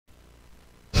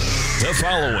The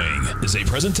following is a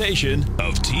presentation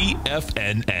of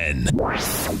TFNN.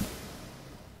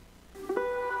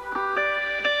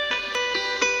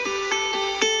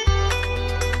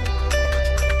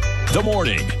 The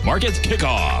Morning Market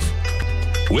Kickoff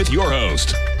with your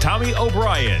host, Tommy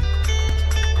O'Brien.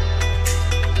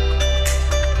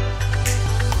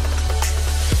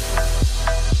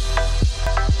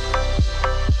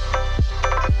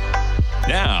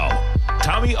 Now,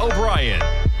 Tommy O'Brien.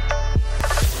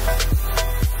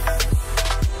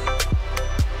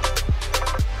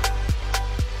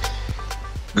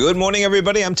 Good morning,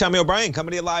 everybody. I'm Tommy O'Brien,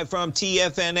 coming to you live from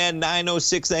TFNN,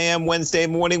 9:06 a.m. Wednesday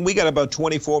morning. We got about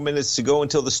 24 minutes to go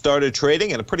until the start of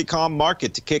trading, and a pretty calm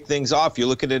market to kick things off. You're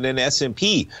looking at an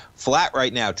S&P flat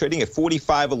right now, trading at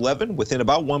 45.11, within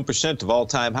about 1% of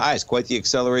all-time highs. Quite the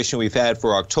acceleration we've had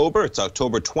for October. It's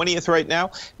October 20th right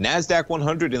now. NASDAQ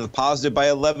 100 in the positive by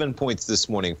 11 points this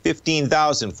morning,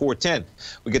 15,410.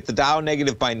 We get the Dow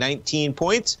negative by 19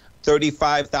 points.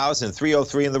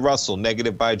 35,303 in the Russell,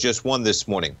 negative by just 1 this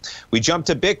morning. We jump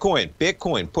to Bitcoin.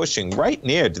 Bitcoin pushing right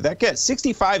near. Did that get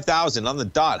 65,000 on the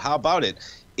dot? How about it?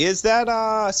 Is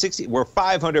that 60? We're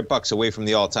 $500 away from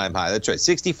the all-time high. That's right,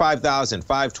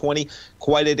 65,520.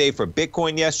 Quite a day for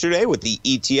Bitcoin yesterday with the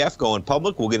ETF going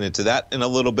public. We'll get into that in a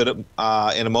little bit in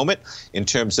a moment in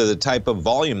terms of the type of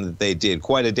volume that they did.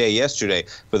 Quite a day yesterday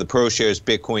for the ProShares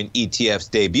Bitcoin ETF's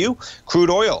debut.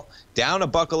 Crude oil down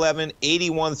 $1.11,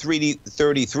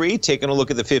 81.33. Taking a look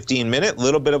at the 15-minute,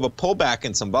 little bit of a pullback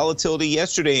and some volatility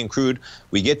yesterday in crude.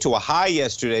 We get to a high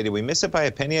yesterday. Did we miss it by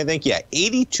a penny? I think, yeah,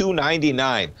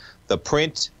 82.99. The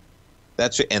print.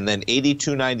 That's right, and then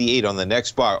 82.98 on the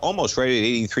next bar, almost right at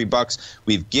 $83.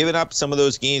 We've given up some of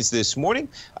those gains this morning.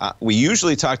 We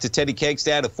usually talk to Teddy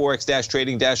Kegstad of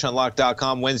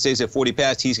forex-trading-unlock.com Wednesdays at 40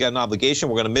 past. He's got an obligation.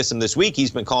 We're going to miss him this week.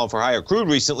 He's been calling for higher crude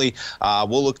recently.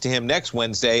 We'll look to him next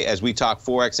Wednesday as we talk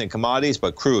forex and commodities,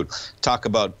 but crude. Talk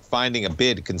about finding a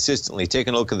bid consistently.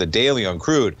 Taking a look at the daily on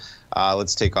crude.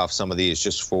 Let's take off some of these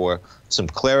just for some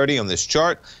clarity on this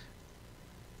chart.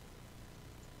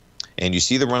 And you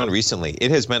see the run recently. It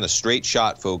has been a straight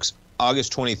shot, folks.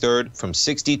 August 23rd, from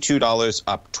 $62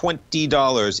 up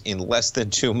 $20 in less than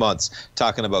 2 months.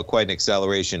 Talking about quite an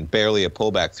acceleration, barely a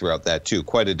pullback throughout that too.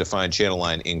 Quite a defined channel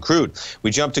line in crude. We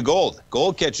jump to gold.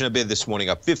 Gold catching a bid this morning,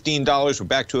 up $15. We're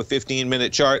back to a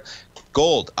 15-minute chart.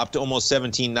 Gold up to almost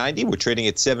 $17.90. We're trading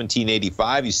at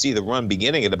 $17.85. You see the run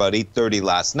beginning at about 8:30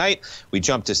 last night. We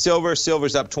jump to silver.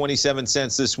 Silver's up 27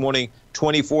 cents this morning,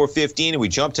 24.15. And we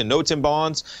jump to notes and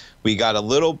bonds. We got a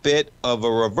little bit of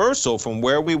a reversal from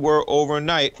where we were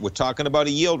overnight. We're talking about a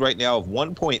yield right now of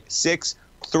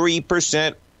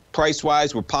 1.63%.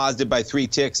 Price-wise, we're positive by 3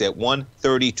 ticks at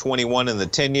 130.21 in the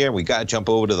 10-year. We got to jump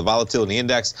over to the volatility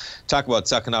index. Talk about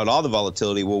sucking out all the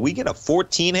volatility. Will we get a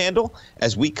 14 handle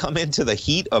as we come into the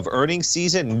heat of earnings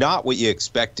season? Not what you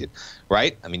expected,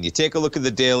 right? I mean, you take a look at the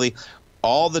daily.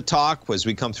 All the talk as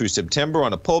we come through September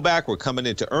on a pullback. We're coming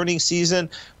into earnings season.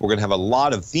 We're going to have a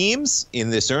lot of themes in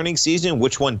this earnings season.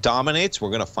 Which one dominates? We're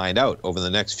going to find out over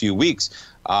the next few weeks.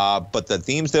 But the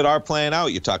themes that are playing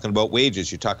out, you're talking about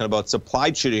wages. You're talking about supply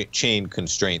chain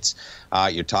constraints.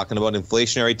 You're talking about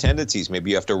inflationary tendencies. Maybe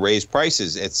you have to raise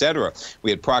prices, etc. We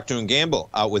had Procter &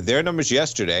 Gamble out with their numbers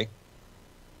yesterday.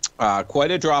 Quite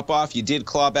a drop-off. You did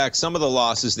claw back some of the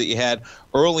losses that you had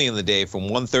early in the day from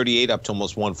 138 up to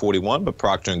almost 141, but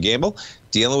Procter & Gamble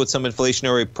dealing with some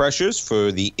inflationary pressures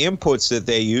for the inputs that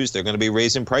they use. They're going to be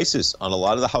raising prices on a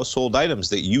lot of the household items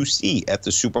that you see at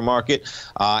the supermarket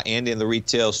and in the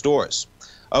retail stores.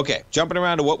 Okay, jumping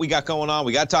around to what we got going on.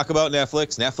 We got to talk about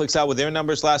Netflix. Netflix out with their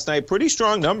numbers last night. Pretty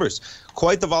strong numbers.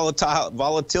 Quite the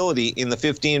volatility in the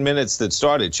 15 minutes that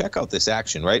started. Check out this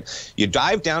action, right? You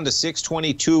dive down to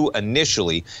 622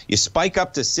 initially. You spike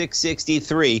up to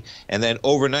 663, and then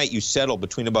overnight you settle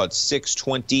between about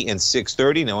 620 and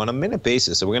 630. Now, on a minute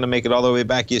basis, so we're going to make it all the way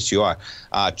back. Yes, you are.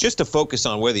 Just to focus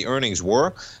on where the earnings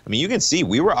were, I mean, you can see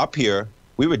we were up here.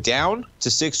 We were down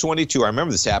to 622. I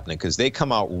remember this happening because they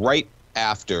come out right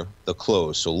after the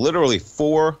close. So literally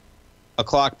 4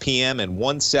 o'clock p.m. and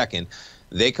 1 second,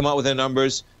 they come out with their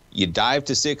numbers. You dive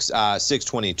to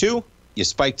 622, you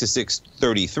spike to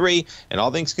 633, and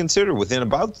all things considered, within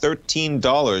about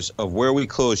 $13 of where we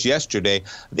closed yesterday.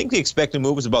 I think the expected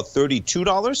move was about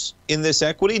 $32 in this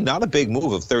equity. Not a big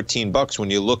move of $13 when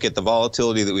you look at the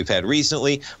volatility that we've had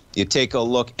recently. You take a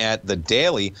look at the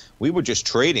daily. We were just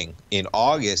trading in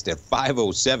August at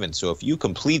 507. So if you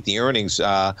complete the earnings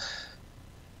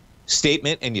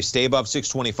statement and you stay above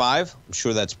 625, I'm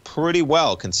sure that's pretty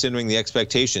well considering the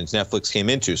expectations Netflix came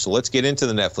into. So let's get into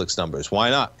the Netflix numbers. Why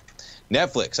not?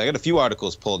 Netflix, I got a few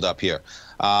articles pulled up here.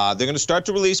 They're going to start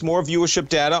to release more viewership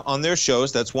data on their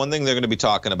shows. That's one thing they're going to be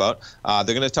talking about.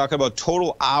 They're going to talk about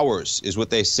total hours is what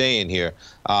they say in here.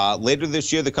 Later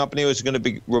this year, the company is going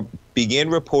to begin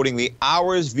reporting the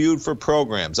hours viewed for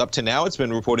programs. Up to now, it's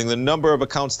been reporting the number of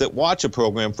accounts that watch a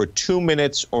program for 2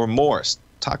 minutes or more.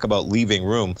 Talk about leaving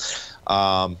room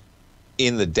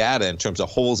in the data in terms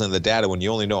of holes in the data when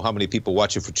you only know how many people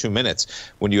watch it for 2 minutes.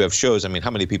 When you have shows, I mean,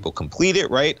 how many people complete it,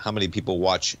 right? How many people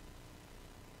watch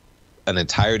an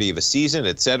entirety of a season,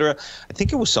 etc. I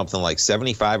think it was something like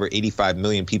 75 or 85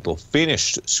 million people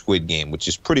finished Squid Game, which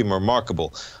is pretty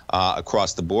remarkable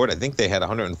across the board. I think they had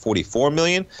 144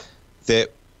 million that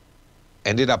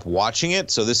ended up watching it.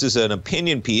 So this is an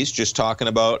opinion piece just talking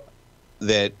about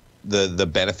that the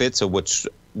benefits of what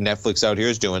Netflix out here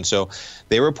is doing. So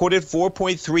they reported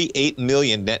 4.38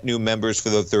 million net new members for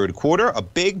the third quarter, a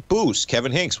big boost.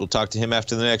 Kevin Hincks, we'll talk to him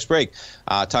after the next break,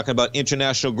 talking about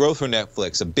international growth for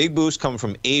Netflix. A big boost coming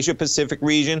from Asia Pacific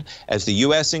region as the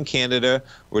U.S. and Canada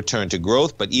return to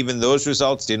growth, but even those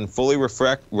results didn't fully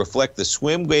reflect the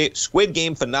Squid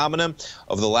Game phenomenon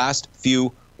of the last few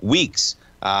weeks.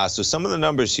 So some of the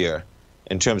numbers here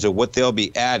in terms of what they'll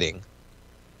be adding.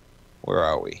 Where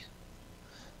are we?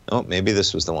 Oh, maybe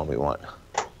this was the one we want.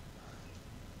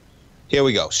 Here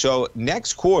we go. So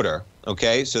next quarter,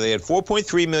 okay, so they had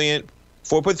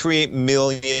 4.38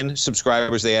 million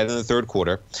subscribers they had in the third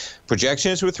quarter.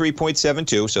 Projections were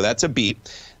 3.72, so that's a beat.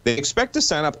 They expect to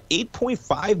sign up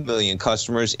 8.5 million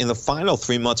customers in the final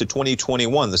 3 months of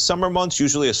 2021. The summer months,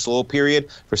 usually a slow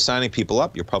period for signing people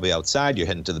up. You're probably outside, you're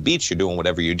heading to the beach, you're doing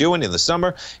whatever you're doing in the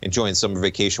summer, enjoying summer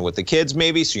vacation with the kids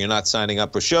maybe, so you're not signing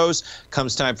up for shows.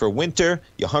 Comes time for winter,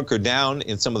 you hunker down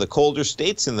in some of the colder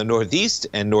states in the Northeast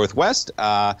and Northwest,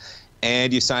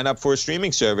 and you sign up for a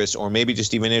streaming service or maybe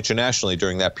just even internationally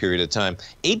during that period of time.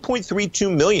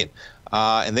 8.32 million.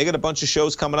 And they got a bunch of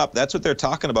shows coming up. That's what they're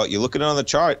talking about. You look at it on the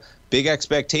chart, big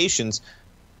expectations.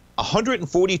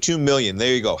 142 million,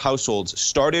 there you go, households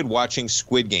started watching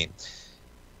Squid Game.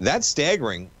 That's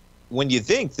staggering when you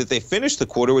think that they finished the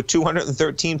quarter with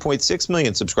 213.6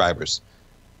 million subscribers.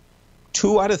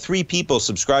 2 out of 3 people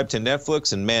subscribe to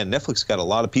Netflix, and man, Netflix got a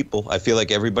lot of people. I feel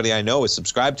like everybody I know is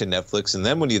subscribed to Netflix, and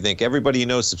then when you think everybody you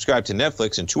know is subscribed to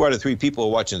Netflix and 2 out of 3 people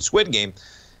are watching Squid Game,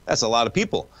 that's a lot of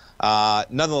people.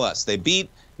 Nonetheless, they beat.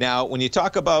 Now, when you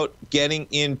talk about getting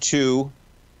into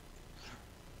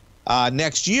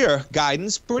next year,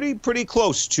 guidance, pretty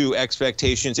close to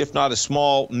expectations, if not a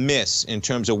small miss in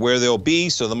terms of where they'll be.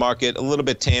 So the market a little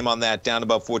bit tame on that, down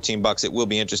about $14. It will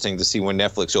be interesting to see when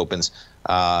Netflix opens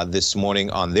this morning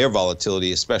on their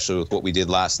volatility, especially with what we did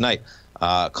last night.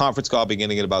 Conference call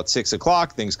beginning at about 6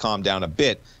 o'clock. Things calmed down a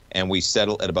bit, and we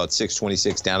settle at about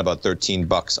 6.26, down about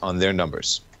 $13 on their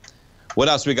numbers. What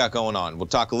else we got going on? We'll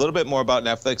talk a little bit more about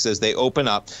Netflix as they open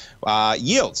up.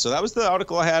 Yield. So that was the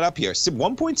article I had up here.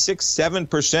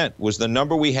 1.67% was the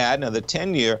number we had. Now, the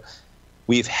 10-year,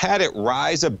 we've had it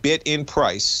rise a bit in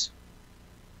price.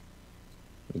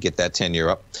 Let me get that 10-year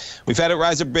up. We've had it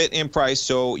rise a bit in price.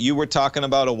 So you were talking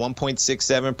about a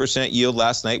 1.67% yield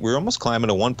last night. We're almost climbing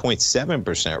to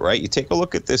 1.7%, right? You take a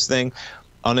look at this thing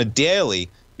on a daily,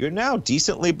 you're now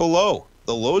decently below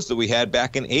the lows that we had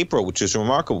back in April, which is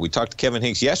remarkable. We talked to Kevin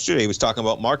Hincks yesterday. He was talking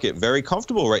about market very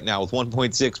comfortable right now with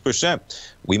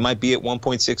 1.6%. We might be at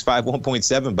 1.65,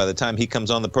 1.7 by the time he comes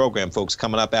on the program, folks,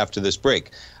 coming up after this break.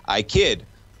 I kid,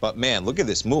 but man, look at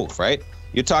this move, right?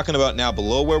 You're talking about now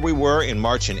below where we were in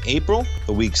March and April,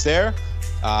 the weeks there.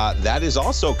 That is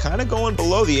also kind of going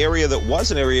below the area that was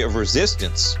an area of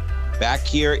resistance back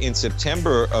here in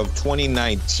September of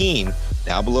 2019.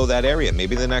 Now below that area,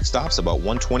 maybe the next stop's about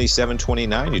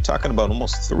 127.29. You're talking about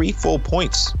almost 3 full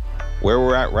points where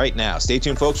we're at right now. Stay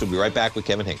tuned, folks. We'll be right back with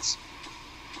Kevin Hincks.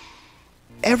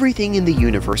 Everything in the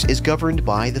universe is governed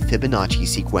by the Fibonacci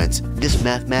sequence. This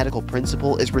mathematical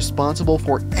principle is responsible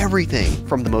for everything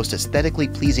from the most aesthetically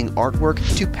pleasing artwork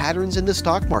to patterns in the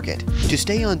stock market. To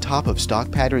stay on top of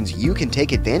stock patterns you can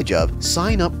take advantage of,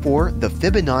 sign up for the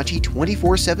Fibonacci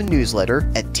 24/7 newsletter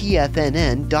at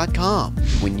TFNN.com.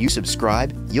 When you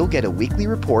subscribe, you'll get a weekly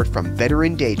report from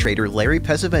veteran day trader Larry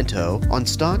Pesavento on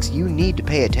stocks you need to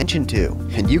pay attention to.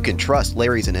 And you can trust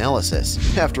Larry's analysis.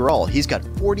 After all, he's got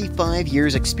 45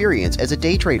 years experience as a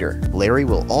day trader. Larry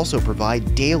will also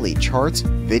provide daily charts,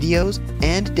 videos,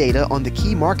 and data on the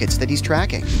key markets that he's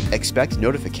tracking. Expect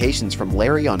notifications from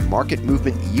Larry on market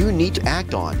movement you need to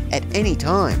act on at any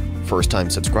time. First-time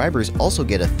subscribers also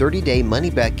get a 30-day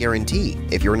money-back guarantee.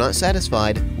 If you're not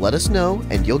satisfied, let us know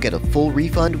and you'll get a full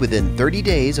refund within 30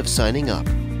 days of signing up.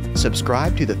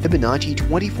 Subscribe to the Fibonacci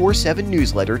 24/7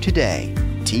 newsletter today.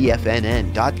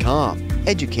 TFNN.com.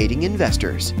 educating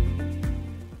investors.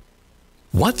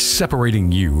 What's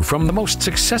separating you from the most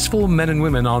successful men and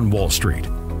women on Wall Street?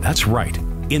 That's right,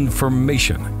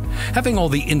 information. Having all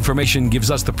the information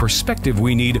gives us the perspective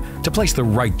we need to place the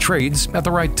right trades at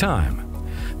the right time.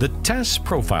 The TAS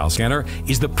Profile Scanner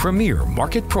is the premier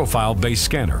market profile-based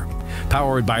scanner.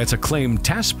 Powered by its acclaimed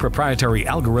TAS proprietary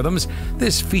algorithms,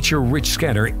 this feature-rich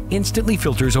scanner instantly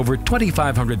filters over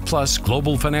 2,500 plus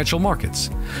global financial markets,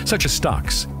 such as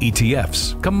stocks,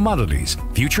 ETFs, commodities,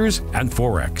 futures, and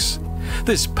Forex.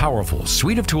 This powerful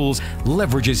suite of tools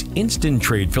leverages instant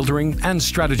trade filtering and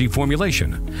strategy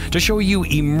formulation to show you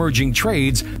emerging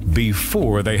trades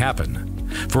before they happen.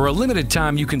 For a limited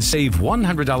time, you can save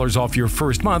 $100 off your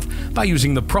first month by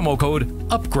using the promo code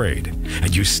UPGRADE,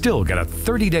 and you still get a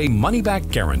 30-day money-back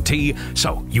guarantee,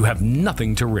 so you have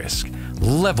nothing to risk.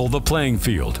 Level the playing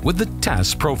field with the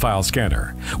TAS Profile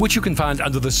Scanner, which you can find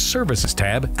under the Services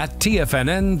tab at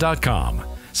TFNN.com.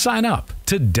 Sign up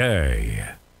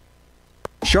today.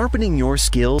 Sharpening your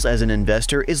skills as an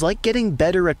investor is like getting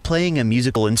better at playing a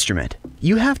musical instrument.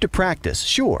 You have to practice,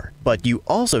 sure, but you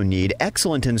also need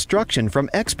excellent instruction from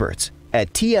experts.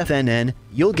 At TFNN,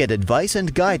 you'll get advice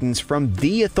and guidance from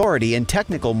the authority in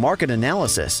technical market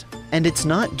analysis. And it's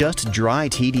not just dry,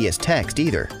 tedious text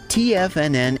either.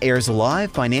 TFNN airs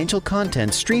live financial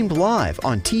content streamed live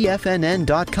on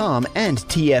TFNN.com and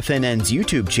TFNN's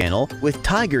YouTube channel with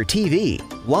Tiger TV,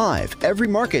 live every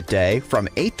market day from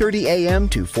 8:30 a.m.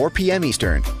 to 4 p.m.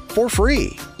 Eastern, for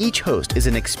free. Each host is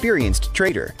an experienced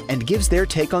trader and gives their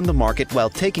take on the market while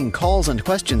taking calls and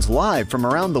questions live from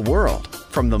around the world.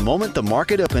 From the moment the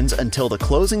market opens until the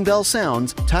closing bell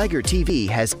sounds, Tiger TV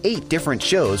has 8 different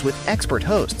shows with expert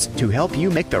hosts to help you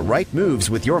make the right moves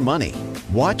with your money.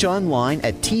 Watch online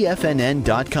at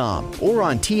TFNN.com or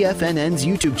on TFNN's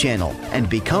YouTube channel and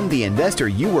become the investor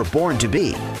you were born to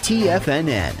be.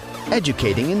 TFNN,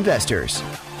 educating investors.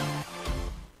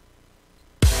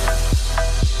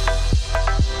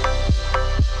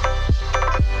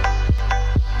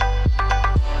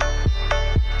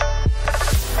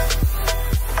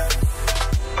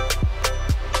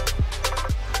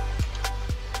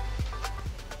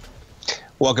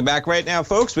 Welcome back right now,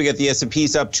 folks. We got the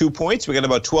S&P's up 2 points. We got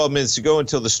about 12 minutes to go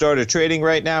until the start of trading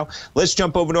right now. Let's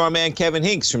jump over to our man Kevin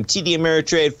Hincks from TD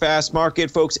Ameritrade Fast Market.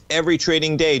 Folks, every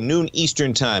trading day, noon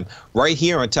Eastern time, right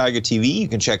here on Tiger TV. You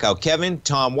can check out Kevin,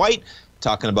 Tom White,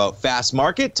 talking about fast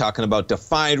market, talking about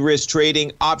defined risk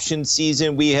trading, option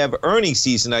season. We have earnings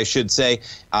season, I should say,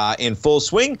 in full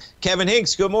swing. Kevin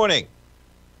Hincks, good morning.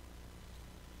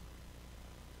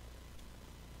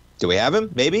 Do we have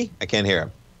him? Maybe? I can't hear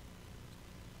him.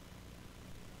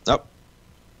 Oh.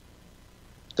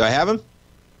 Do I have him?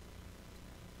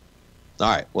 All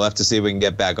right, we'll have to see if we can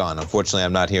get back on. Unfortunately,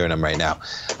 I'm not hearing him right now.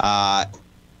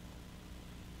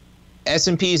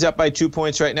 S&P is up by 2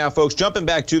 points right now, folks. Jumping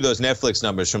back to those Netflix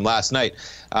numbers from last night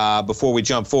before we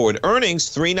jump forward.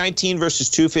 Earnings, $319 versus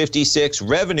 $256.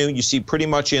 Revenue, you see pretty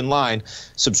much in line.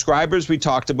 Subscribers, we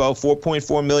talked about,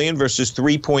 4.4 million versus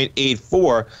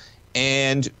 3.84.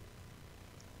 And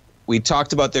we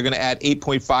talked about they're going to add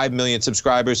 8.5 million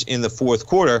subscribers in the fourth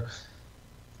quarter.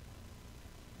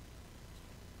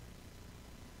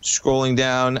 Scrolling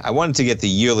down, I wanted to get the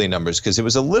yearly numbers because it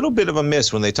was a little bit of a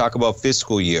miss when they talk about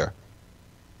fiscal year.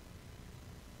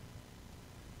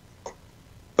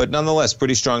 But nonetheless,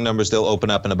 pretty strong numbers. They'll open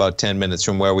up in about 10 minutes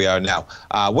from where we are now.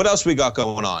 What else we got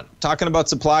going on? Talking about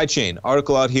supply chain.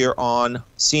 Article out here on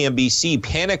CNBC.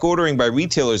 Panic ordering by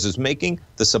retailers is making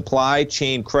the supply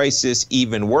chain crisis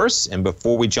even worse. And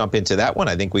before we jump into that one,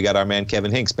 I think we got our man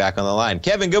Kevin Hincks back on the line.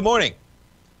 Kevin, good morning.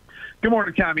 Good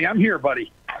morning, Tommy. I'm here,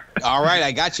 buddy. All right,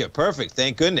 I got you. Perfect.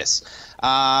 Thank goodness.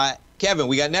 Kevin,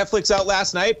 we got Netflix out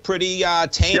last night. Pretty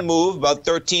tame move, about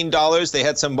 $13. They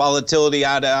had some volatility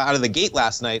out of the gate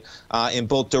last night in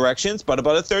both directions, but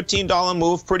about a $13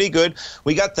 move, pretty good.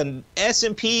 We got the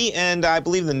S&P and I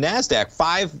believe the NASDAQ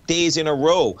 5 days in a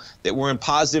row that were in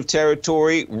positive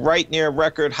territory, right near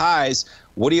record highs.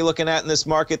 What are you looking at in this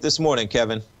market this morning,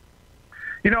 Kevin?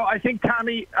 You know, I think,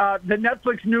 Tommy, the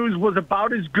Netflix news was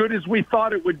about as good as we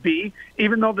thought it would be.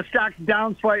 Even though the stock's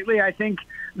down slightly, I think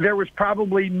there was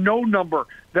probably no number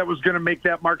that was going to make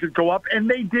that market go up. And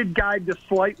they did guide to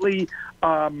slightly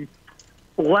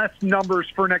less numbers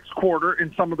for next quarter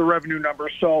in some of the revenue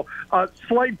numbers. So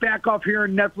slight back off here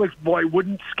in Netflix, boy,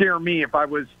 wouldn't scare me if I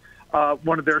was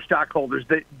one of their stockholders.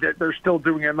 They're still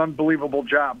doing an unbelievable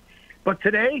job. But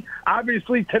today,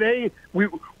 obviously today,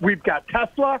 we've got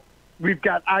Tesla. We've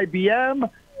got IBM.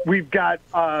 We've got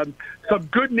some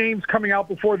good names coming out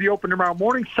before the open tomorrow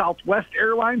morning. Southwest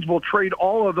Airlines will trade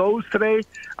all of those today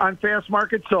on Fast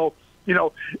Market. So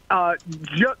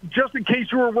Just in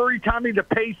case you were worried, Tommy, the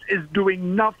pace is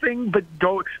doing nothing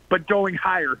but going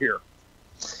higher here.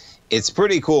 It's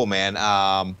pretty cool, man.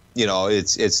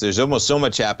 There's almost so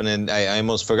much happening. I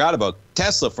almost forgot about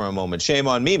Tesla for a moment. Shame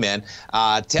on me, man.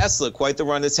 Tesla, quite the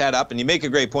run it's had up. And you make a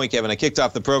great point, Kevin. I kicked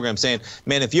off the program saying,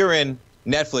 man, if you're in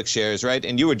Netflix shares, right,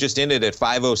 and you were just in it at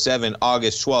 507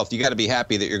 August 12th, you got to be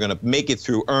happy that you're going to make it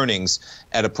through earnings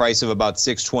at a price of about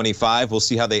 625. We'll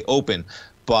see how they open.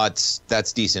 But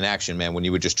that's decent action, man, when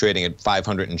you were just trading at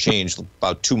 500 and change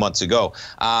about 2 months ago.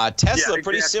 Tesla, yeah,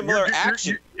 pretty similar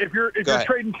action. If you're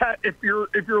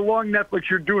long Netflix,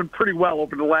 you're doing pretty well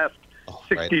over the last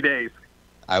 60 days.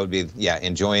 I would be,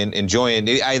 enjoying.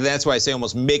 That's why I say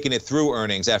almost making it through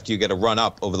earnings after you get a run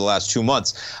up over the last 2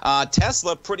 months.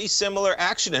 Tesla, pretty similar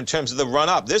action in terms of the run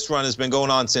up. This run has been going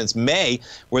on since May,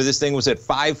 where this thing was at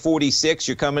 546.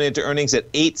 You're coming into earnings at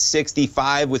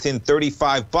 865, within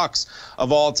 35 bucks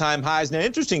of all-time highs. Now,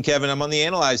 interesting, Kevin, I'm on the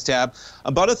Analyze tab.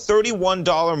 About a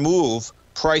 $31 move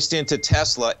priced into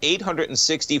Tesla,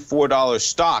 $864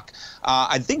 stock.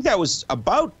 I think that was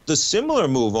about the similar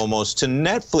move almost to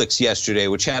Netflix yesterday,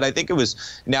 which had, I think it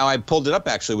was, now I pulled it up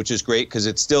actually, which is great because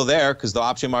it's still there because the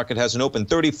option market hasn't opened,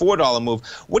 $34 move.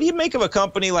 What do you make of a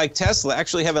company like Tesla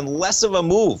actually having less of a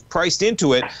move priced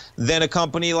into it than a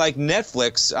company like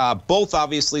Netflix? Both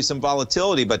obviously some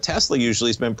volatility, but Tesla usually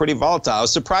has been pretty volatile. I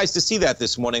was surprised to see that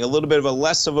this morning, a little bit of a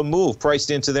less of a move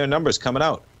priced into their numbers coming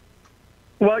out.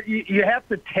 Well, you have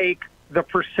to take the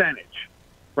percentage,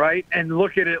 right, and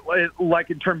look at it like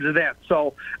in terms of that.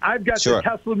 So I've got the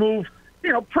Tesla move,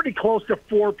 pretty close to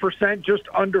 4%, just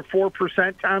under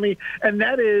 4%, Tommy, and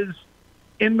that is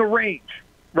in the range,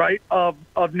 right, of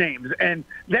names. And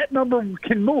that number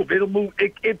can move. It'll move.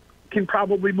 It can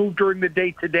probably move during the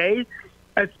day today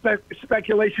as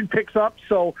speculation picks up.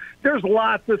 So there's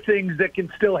lots of things that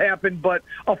can still happen. But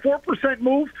a 4%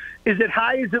 move, is it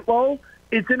high? Is it low?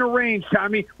 It's in a range,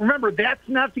 Tommy. Remember, that's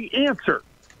not the answer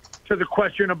to the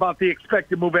question about the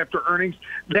expected move after earnings.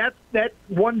 That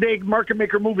one-day market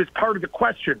maker move is part of the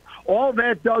question. All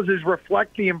that does is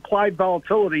reflect the implied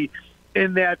volatility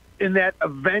in that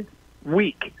event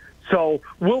week. So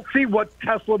we'll see what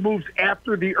Tesla moves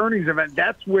after the earnings event.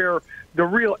 That's where the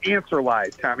real answer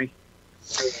lies, Tommy.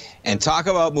 And talk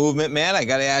about movement, man. I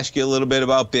got to ask you a little bit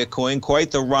about Bitcoin. Quite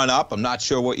the run up. I'm not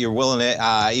sure what you're willing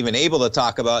to even able to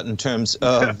talk about in terms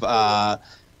of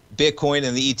Bitcoin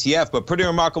and the ETF, but pretty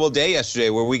remarkable day yesterday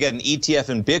where we got an ETF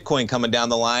and Bitcoin coming down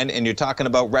the line, and you're talking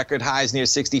about record highs near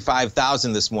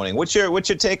 65,000 this morning. What's your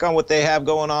take on what they have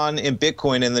going on in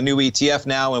Bitcoin and the new ETF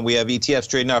now, and we have ETFs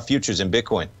trading our futures in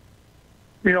Bitcoin?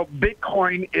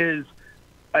 Bitcoin is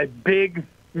a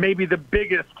maybe the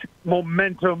biggest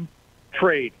momentum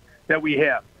trade that we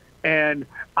have. And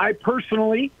I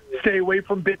personally stay away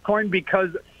from Bitcoin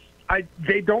because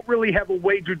they don't really have a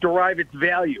way to derive its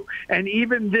value. And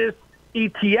even this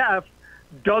ETF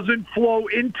doesn't flow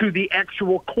into the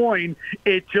actual coin.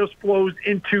 It just flows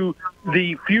into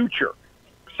the future.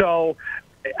 So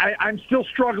I'm still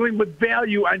struggling with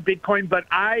value on Bitcoin, but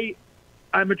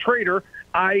I'm a trader.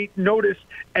 I notice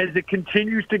as it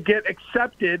continues to get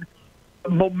accepted,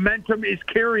 momentum is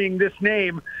carrying this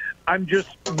name. I'm just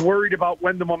worried about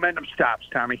when the momentum stops,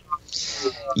 Tommy.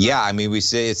 Yeah, I mean, we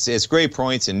say it's great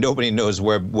points, and nobody knows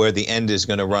where the end is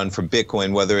going to run for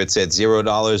Bitcoin, whether it's at $0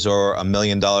 or $1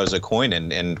 million a coin.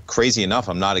 And crazy enough,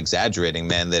 I'm not exaggerating,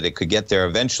 man, that it could get there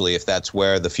eventually if that's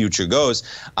where the future goes.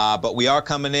 But we are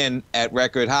coming in at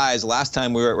record highs. Last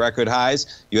time we were at record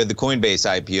highs, you had the Coinbase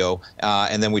IPO,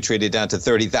 and then we traded down to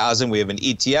 30,000. We have an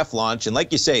ETF launch, and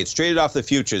like you say, it's traded off the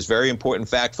futures. Very important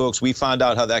fact, folks. We found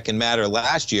out how that can matter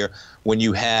last year when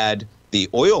you had the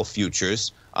oil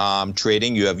futures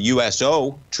trading. You have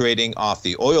USO trading off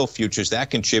the oil futures. That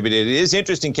contributed. It is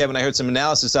interesting, Kevin. I heard some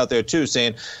analysis out there, too,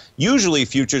 saying usually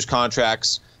futures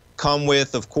contracts come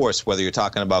with, of course, whether you're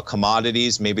talking about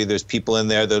commodities, maybe there's people in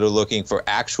there that are looking for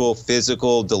actual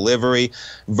physical delivery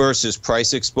versus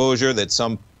price exposure that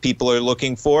some people are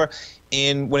looking for.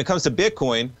 And when it comes to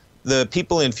Bitcoin, the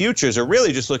people in futures are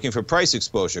really just looking for price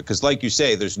exposure because, like you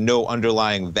say, there's no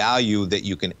underlying value that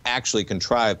you can actually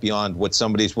contrive beyond what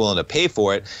somebody's willing to pay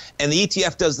for it. And the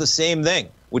ETF does the same thing,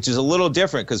 which is a little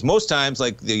different because most times,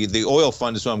 like the oil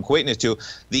fund is what I'm equating it to,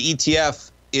 the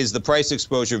ETF is the price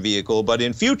exposure vehicle, but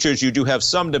in futures you do have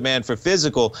some demand for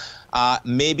physical.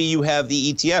 Maybe you have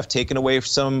the ETF taken away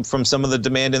from some of the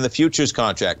demand in the futures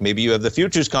contract. Maybe you have the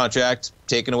futures contract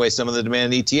taking away some of the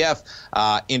demand in the ETF.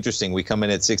 Interesting. We come in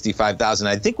at 65,000.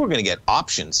 I think we're going to get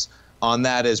options on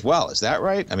that as well. Is that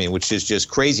right? I mean, which is just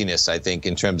craziness, I think,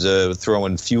 in terms of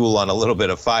throwing fuel on a little bit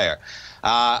of fire.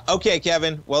 Okay,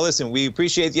 Kevin. Well, listen, we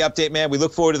appreciate the update, man. We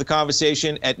look forward to the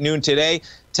conversation at noon today.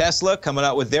 Tesla coming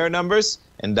out with their numbers,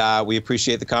 and we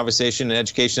appreciate the conversation and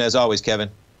education as always, Kevin.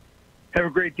 Have a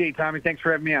great day, Tommy. Thanks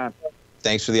for having me on.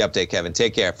 Thanks for the update, Kevin.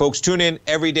 Take care. Folks, tune in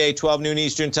every day, 12 noon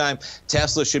Eastern time.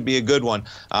 Tesla should be a good one.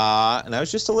 And I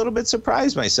was just a little bit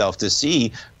surprised myself to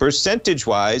see,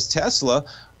 percentage-wise, Tesla,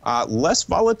 less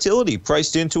volatility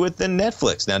priced into it than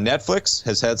Netflix. Now, Netflix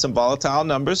has had some volatile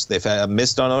numbers. They've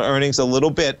missed on earnings a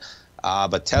little bit.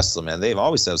 But Tesla, man, they've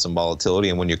always had some volatility.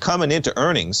 And when you're coming into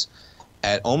earnings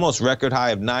at almost record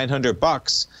high of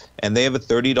 $900, and they have a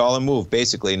 $30 move,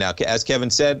 basically. Now, as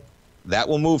Kevin said, that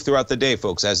will move throughout the day,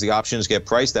 folks. As the options get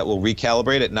priced, that will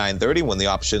recalibrate at 9:30 when the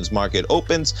options market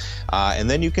opens. And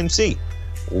then you can see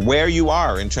where you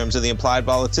are in terms of the implied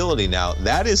volatility. Now,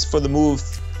 that is for the move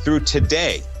through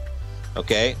today.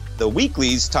 Okay, the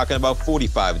weekly's talking about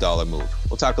 $45 move.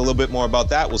 We'll talk a little bit more about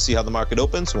that. We'll see how the market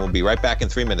opens, and we'll be right back in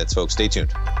 3 minutes, folks. Stay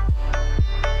tuned.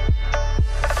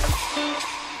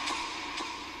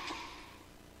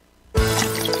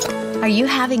 Are you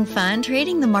having fun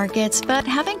trading the markets but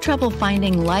having trouble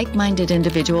finding like-minded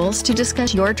individuals to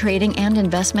discuss your trading and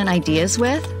investment ideas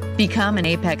with? Become an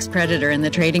apex predator in the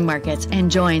trading markets and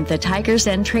join the Tiger's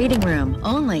Den Trading Room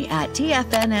only at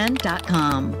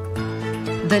TFNN.com.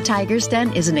 The Tiger's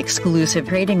Den is an exclusive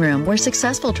trading room where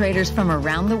successful traders from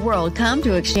around the world come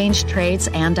to exchange trades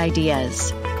and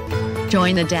ideas.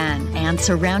 Join the den and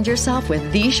surround yourself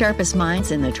with the sharpest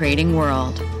minds in the trading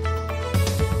world.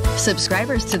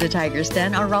 Subscribers to the Tiger's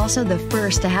Den are also the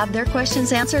first to have their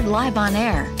questions answered live on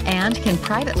air and can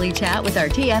privately chat with our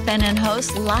TFNN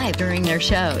hosts live during their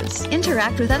shows.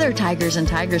 Interact with other Tigers and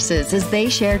Tigresses as they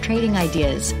share trading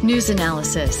ideas, news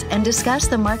analysis, and discuss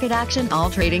the market action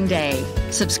all trading day.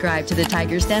 Subscribe to the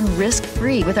Tiger's Den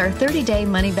risk-free with our 30-day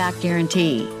money-back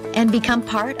guarantee and become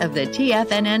part of the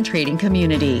TFNN trading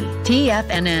community.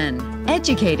 TFNN,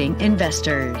 educating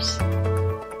investors.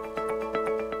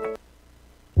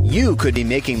 You could be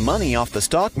making money off the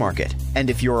stock market. And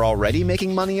if you're already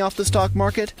making money off the stock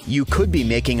market, you could be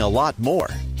making a lot more.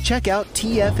 Check out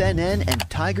TFNN and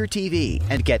Tiger TV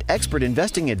and get expert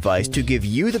investing advice to give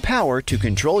you the power to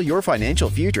control your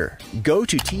financial future. Go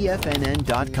to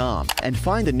TFNN.com and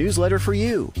find the newsletter for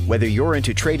you. Whether you're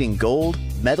into trading gold,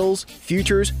 metals,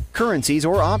 futures, currencies,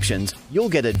 or options, you'll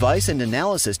get advice and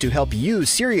analysis to help you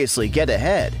seriously get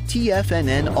ahead.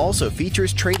 TFNN also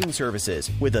features trading services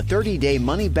with a 30-day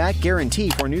money-back guarantee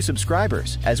for new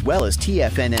subscribers, as well as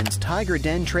TFNN's Tiger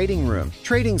Den Trading Room,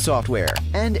 trading software,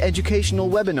 and educational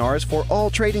webinars for all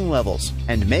trading levels.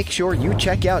 And make sure you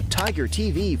check out Tiger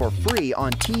TV for free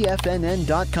on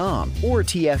TFNN.com or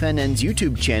TFNN's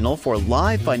YouTube channel for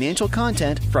live financial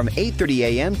content from 8:30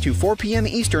 a.m. to 4 p.m.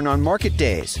 Eastern on market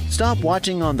days. Stop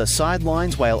watching on the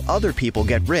sidelines while other people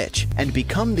get rich and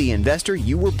become the investor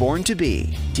you were born to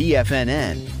be.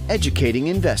 TFNN, educating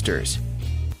investors.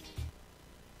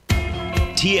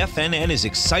 TFNN is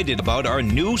excited about our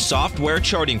new software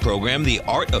charting program, The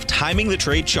Art of Timing the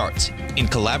Trade Charts. In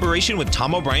collaboration with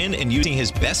Tom O'Brien and using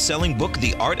his best-selling book,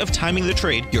 The Art of Timing the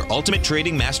Trade, Your Ultimate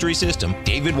Trading Mastery System,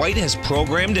 David White has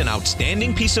programmed an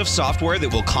outstanding piece of software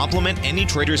that will complement any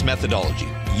trader's methodology.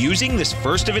 Using this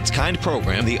first-of-its-kind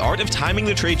program, The Art of Timing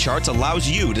the Trade Charts allows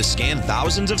you to scan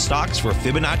thousands of stocks for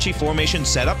Fibonacci formation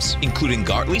setups, including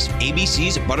Gartley's,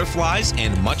 ABCs, butterflies,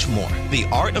 and much more. The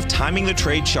Art of Timing the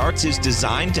Trade Charts is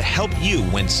designed to help you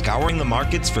when scouring the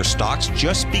markets for stocks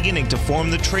just beginning to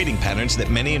form the trading patterns that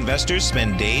many investors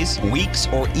spend days, weeks,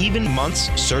 or even months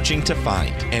searching to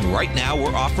find. And right now,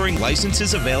 we're offering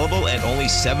licenses available at only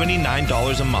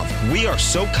 $79 a month. We are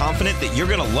so confident that you're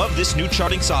going to love this new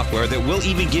charting software that will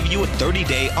even give you a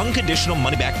 30-day unconditional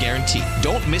money-back guarantee.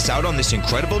 Don't miss out on this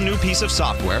incredible new piece of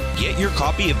software. Get your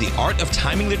copy of The Art of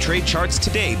Timing the Trade Charts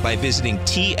today by visiting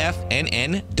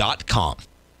TFNN.com.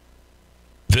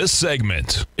 This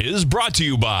segment is brought to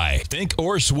you by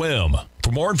Thinkorswim.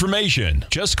 For more information,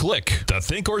 just click the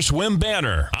Thinkorswim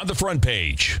banner on the front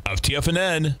page of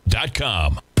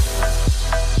TFNN.com.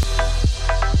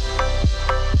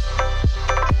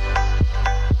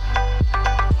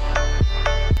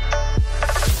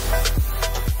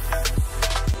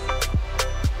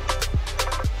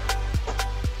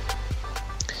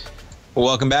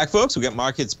 Welcome back, folks. We got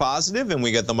markets positive, and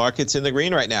we got the markets in the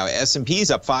green right now. S&P's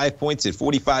up 5 points at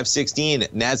 45.16.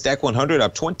 NASDAQ 100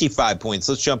 up 25 points.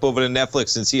 Let's jump over to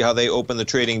Netflix and see how they open the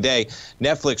trading day.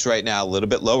 Netflix right now a little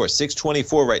bit lower,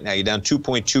 624 right now. You're down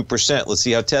 2.2%. Let's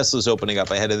see how Tesla's opening up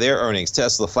ahead of their earnings.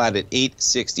 Tesla flat at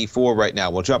 864 right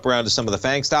now. We'll jump around to some of the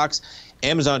FANG stocks.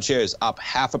 Amazon shares up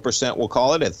 0.5%, we'll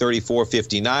call it, at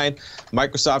 34.59.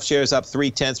 Microsoft shares up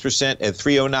 0.3% at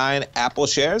 309. Apple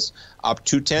shares up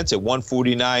 0.2 at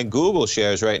 149. Google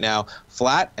shares right now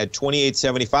flat at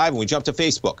 28.75. And we jump to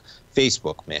Facebook.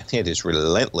 Facebook, man, it is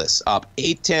relentless, up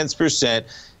 0.8%.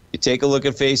 You take a look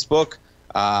at Facebook.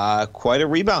 Quite a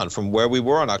rebound from where we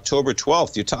were on October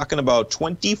 12th. You're talking about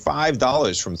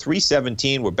 $25 from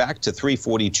 $317. We're back to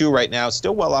 $342 right now.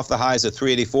 Still well off the highs of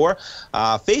 $384.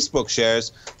 Facebook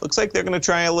shares, looks like they're going to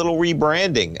try a little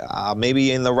rebranding,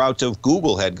 maybe in the route of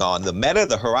Google had gone. The Meta,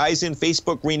 the Horizon,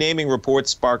 Facebook renaming report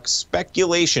sparks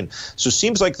speculation. So it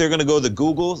seems like they're going to go the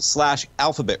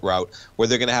Google/Alphabet route, where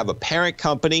they're going to have a parent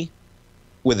company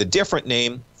with a different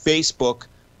name, Facebook,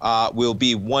 will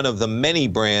be one of the many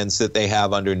brands that they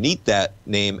have underneath that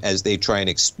name as they try and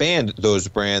expand those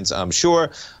brands, I'm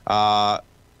sure.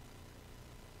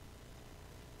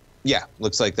 Yeah,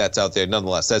 looks like that's out there.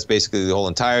 Nonetheless, that's basically the whole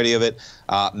entirety of it.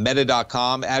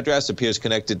 Meta.com address appears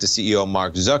connected to CEO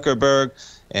Mark Zuckerberg,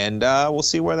 and we'll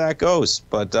see where that goes.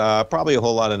 But probably a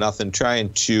whole lot of nothing,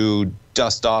 trying to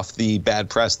dust off the bad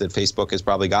press that Facebook has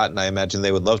probably gotten. I imagine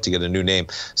they would love to get a new name,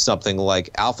 something like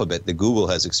Alphabet that Google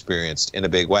has experienced in a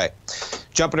big way.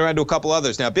 Jumping around to a couple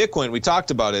others. Now, Bitcoin, we talked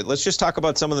about it. Let's just talk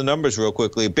about some of the numbers real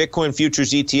quickly. Bitcoin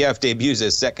Futures ETF debuts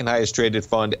as second highest traded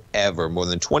fund ever. More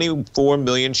than 24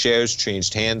 million shares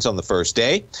changed hands on the first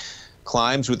day.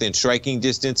 Climbs within striking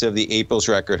distance of the April's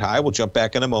record high. We'll jump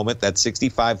back in a moment. That's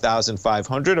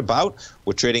 65,500 about.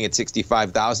 We're trading at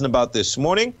 65,000 about this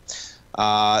morning.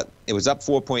 It was up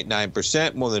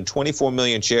 4.9%, more than 24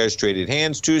 million shares traded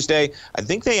hands Tuesday. I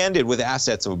think they ended with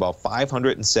assets of about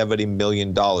 $570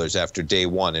 million after day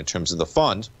one in terms of the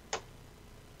fund.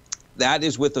 That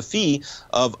is with a fee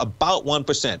of about 1%,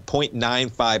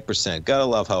 0.95%. Gotta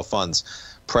love how funds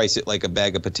price it like a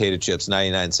bag of potato chips,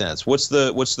 99 cents. What's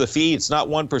the fee? It's not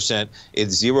 1%,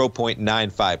 it's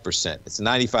 0.95%. It's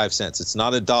 95 cents. It's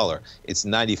not $1. It's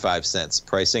 95 cents.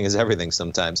 Pricing is everything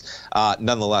sometimes.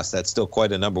 Nonetheless, that's still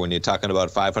quite a number when you're talking about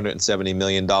 $570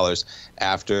 million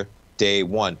after day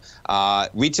one.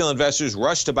 Retail investors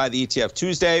rushed to buy the ETF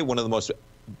Tuesday, one of the most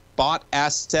bought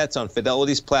assets on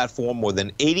Fidelity's platform, more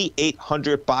than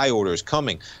 8,800 buy orders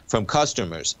coming from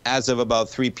customers as of about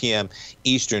 3 p.m.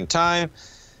 Eastern Time.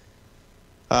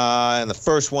 And the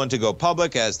first one to go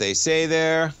public, as they say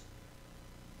there.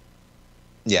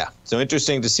 Yeah, so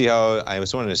interesting to see how, I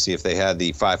was wanting to see if they had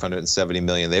the $570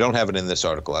 million. They don't have it in this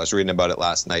article. I was reading about it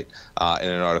last night in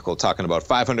an article talking about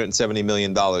 $570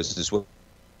 million is what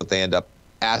they end up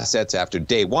assets after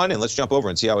day one. And let's jump over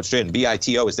and see how it's trading.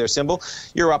 BITO is their symbol.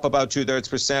 You're up about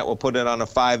 0.2%. We'll put it on a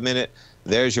 5-minute.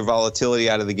 There's your volatility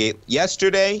out of the gate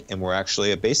yesterday, and we're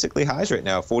actually at basically highs right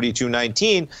now,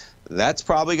 42.19. That's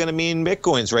probably going to mean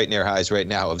Bitcoin's right near highs right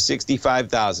now of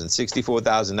 65,000,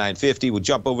 64,950. We'll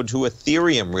jump over to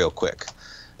Ethereum real quick.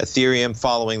 Ethereum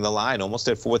following the line, almost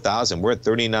at 4,000. We're at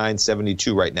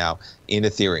 39.72 right now in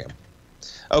Ethereum.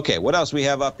 Okay, what else we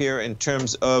have up here in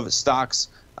terms of stocks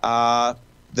that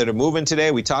are moving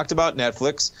today? We talked about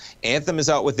Netflix. Anthem is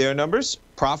out with their numbers.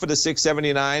 Profit of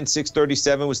 679,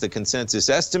 637 was the consensus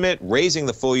estimate, raising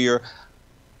the full year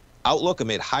outlook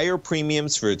amid higher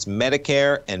premiums for its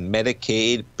Medicare and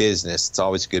Medicaid business. It's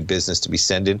always a good business to be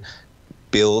sending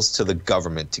bills to the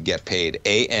government to get paid.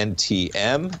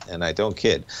 ANTM, and I don't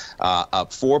kid,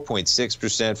 up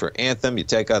 4.6% for Anthem. You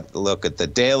take a look at the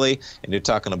daily, and you're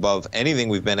talking above anything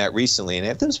we've been at recently. And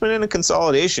Anthem's been in a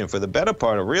consolidation for the better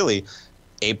part of really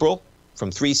April,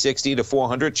 from 360 to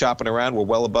 400, chopping around. We're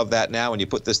well above that now. And you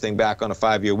put this thing back on a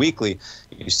 5-year weekly,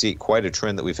 you see quite a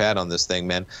trend that we've had on this thing,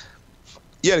 man.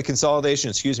 You had a consolidation,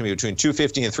 between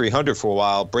 250 and 300 for a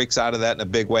while, breaks out of that in a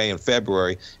big way in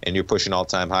February, and you're pushing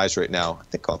all-time highs right now. I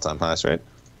think all-time highs, right?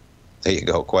 There you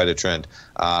go, quite a trend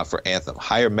for Anthem.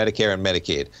 Higher Medicare and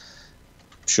Medicaid.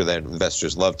 I'm sure that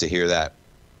investors love to hear that.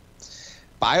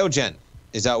 Biogen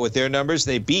is out with their numbers.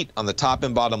 They beat on the top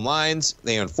and bottom lines.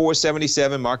 They earned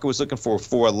 477. Market was looking for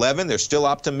 411. They're still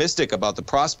optimistic about the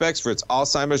prospects for its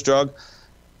Alzheimer's drug,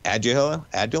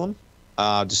 Aduhelm.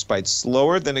 Despite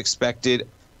slower than expected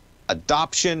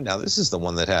adoption. Now, this is the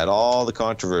one that had all the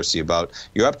controversy about.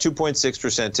 You're up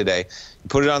 2.6% today. You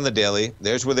put it on the daily.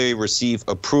 There's where they receive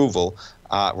approval.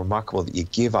 Remarkable that you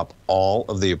give up all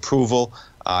of the approval.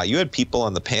 You had people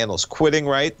on the panels quitting,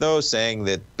 right, though, saying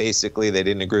that basically they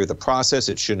didn't agree with the process.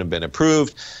 It shouldn't have been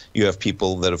approved. You have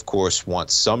people that, of course, want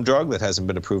some drug that hasn't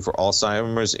been approved for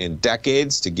Alzheimer's in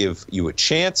decades to give you a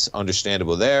chance.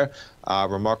 Understandable there.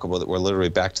 Remarkable that we're literally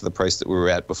back to the price that we were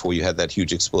at before you had that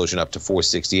huge explosion up to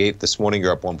 468. This morning,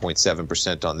 you're up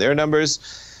 1.7% on their numbers.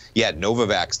 Yeah,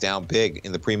 Novavax down big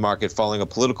in the pre-market following a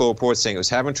political report saying it was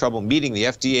having trouble meeting the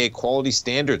FDA quality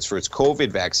standards for its COVID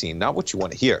vaccine. Not what you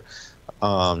want to hear.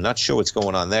 Not sure what's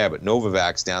going on there, but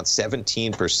Novavax down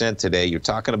 17% today. You're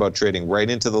talking about trading right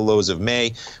into the lows of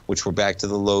May, which were back to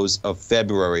the lows of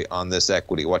February on this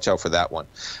equity. Watch out for that one.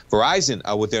 Verizon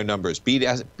with their numbers beat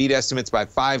estimates by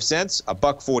 5 cents,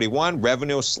 $1.41.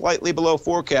 Revenue slightly below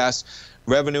forecast.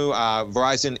 Revenue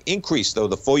Verizon increased though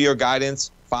the full year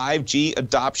guidance. 5G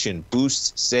adoption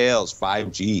boosts sales.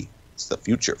 5G, it's the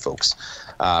future, folks.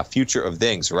 Future of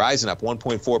things. Verizon up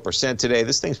 1.4% today.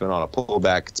 This thing's been on a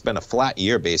pullback. It's been a flat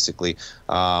year, basically,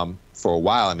 for a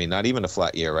while. I mean, not even a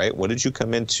flat year, right? What did you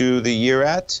come into the year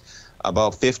at?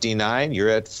 About 59. You're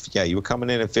at, yeah, you were coming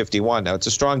in at 51. Now, it's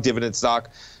a strong dividend stock.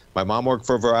 My mom worked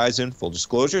for Verizon. Full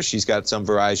disclosure, she's got some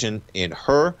Verizon in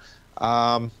her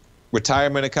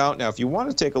retirement account. Now, if you want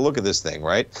to take a look at this thing,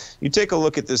 right, you take a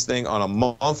look at this thing on a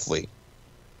monthly.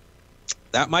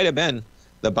 That might have been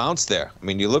the bounce there. I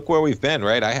mean, you look where we've been,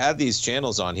 right? I had these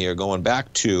channels on here going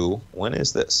back to, when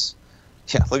is this?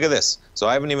 Yeah, look at this. So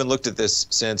I haven't even looked at this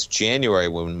since January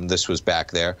when this was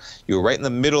back there. You were right in the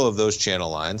middle of those channel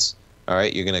lines. All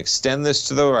right, you're going to extend this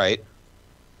to the right.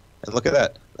 And look at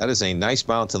that. That is a nice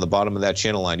bounce on the bottom of that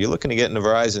channel line. You're looking to get into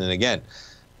Verizon. And again,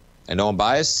 I know I'm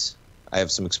biased. I have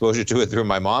some exposure to it through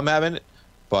my mom having it.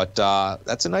 But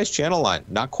that's a nice channel line.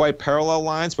 Not quite parallel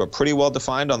lines, but pretty well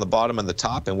defined on the bottom and the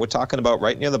top. And we're talking about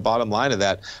right near the bottom line of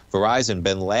that. Verizon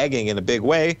been lagging in a big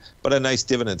way, but a nice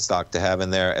dividend stock to have in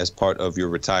there as part of your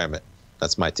retirement.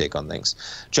 That's my take on things.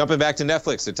 Jumping back to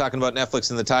Netflix. They're talking about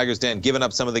Netflix and the Tiger's Den giving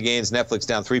up some of the gains. Netflix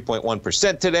down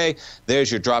 3.1% today.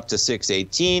 There's your drop to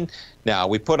 618. Now,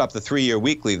 we put up the 3-year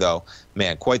weekly, though.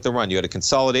 Man, quite the run. You had a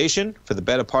consolidation for the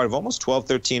better part of almost 12,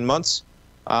 13 months.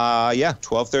 12,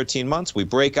 13 months. We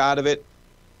break out of it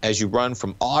as you run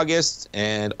from August,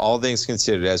 and all things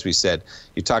considered, as we said,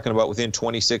 you're talking about within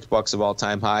 $26 of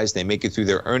all-time highs. They make it through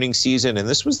their earnings season, and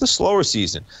this was the slower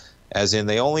season, as in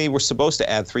they only were supposed to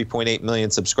add 3.8 million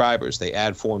subscribers. They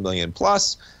add 4 million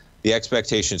plus. The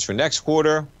expectations for next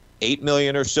quarter, 8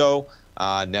 million or so.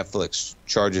 Netflix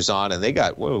charges on, and they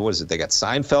got, what is it? They got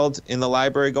Seinfeld in the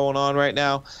library going on right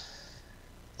now,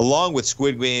 along with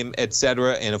Squid Game,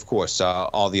 etc., and of course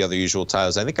all the other usual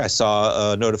titles. I think I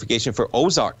saw a notification for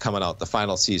Ozark coming out, the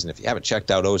final season. If you haven't checked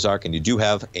out Ozark and you do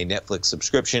have a Netflix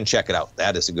subscription, check it out.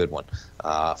 That is a good one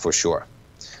for sure.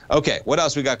 Okay, what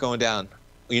else we got going down?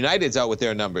 United's out with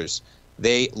their numbers.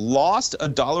 They lost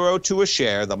 $1.02 a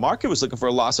share. The market was looking for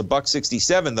a loss of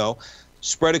 $1.67 though.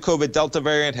 Spread of COVID Delta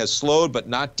variant has slowed but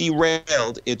not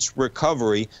derailed its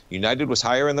recovery. United was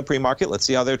higher in the pre-market. Let's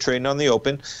see how they're trading on the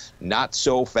open. Not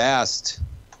so fast.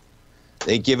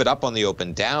 They give it up on the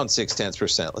open, down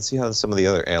 0.6%. Let's see how some of the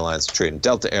other airlines are trading.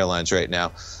 Delta Airlines right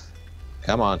now.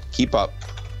 Come on, keep up.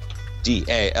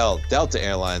 DAL, Delta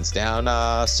Airlines down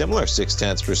similar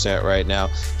 0.6% right now.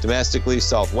 Domestically,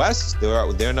 Southwest, they're out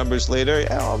with their numbers later.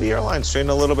 Yeah, all the airlines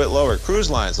trading a little bit lower. Cruise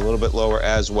lines a little bit lower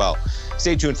as well.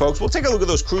 Stay tuned, folks. We'll take a look at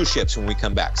those cruise ships when we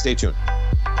come back. Stay tuned.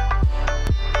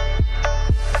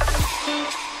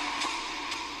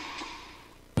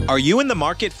 Are you in the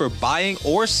market for buying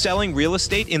or selling real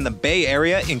estate in the Bay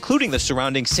Area, including the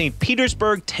surrounding St.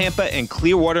 Petersburg, Tampa, and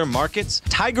Clearwater markets?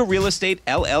 Tiger Real Estate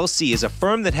LLC is a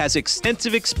firm that has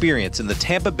extensive experience in the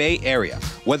Tampa Bay area.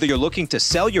 Whether you're looking to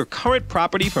sell your current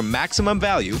property for maximum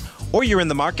value, or you're in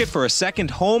the market for a second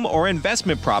home or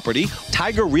investment property,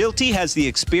 Tiger Realty has the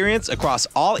experience across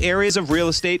all areas of real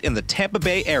estate in the Tampa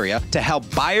Bay area to help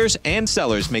buyers and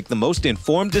sellers make the most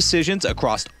informed decisions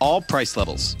across all price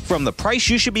levels. From the price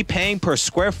you should be paying per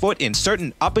square foot in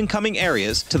certain up-and-coming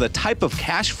areas to the type of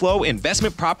cash flow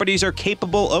investment properties are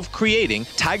capable of creating,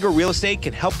 Tiger Real Estate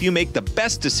can help you make the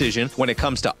best decision when it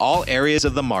comes to all areas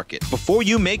of the market. Before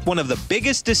you make one of the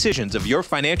biggest decisions of your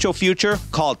financial future,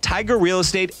 call Tiger Real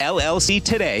Estate LLC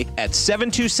today at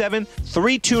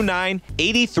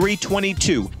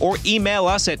 727-329-8322 or email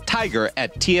us at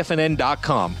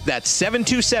tiger@tfnn.com. That's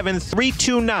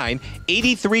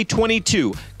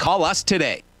 727-329-8322. Call us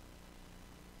today.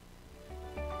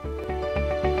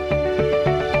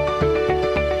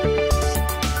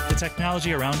 The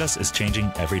technology around us is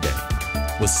changing every day.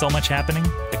 With so much happening,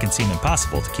 it can seem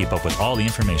impossible to keep up with all the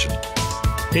information.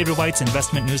 David White's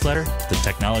investment newsletter, The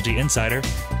Technology Insider,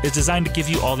 is designed to give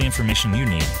you all the information you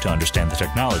need to understand the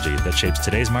technology that shapes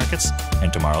today's markets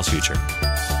and tomorrow's future.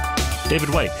 David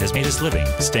White has made his living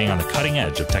staying on the cutting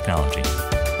edge of technology.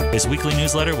 His weekly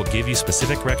newsletter will give you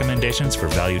specific recommendations for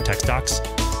value tech stocks,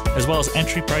 as well as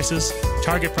entry prices,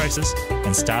 target prices,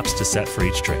 and stops to set for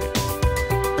each trade.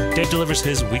 Dave delivers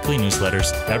his weekly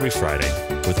newsletters every Friday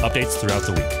with updates throughout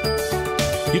the week.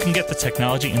 You can get the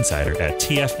Technology Insider at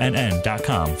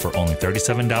TFNN.com for only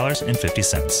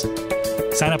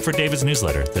 $37.50. Sign up for David's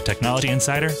newsletter, The Technology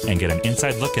Insider, and get an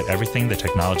inside look at everything the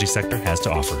technology sector has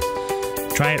to offer.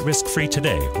 Try it risk-free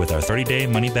today with our 30-day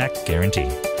money-back guarantee.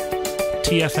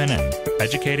 TFNN,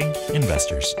 educating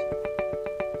investors.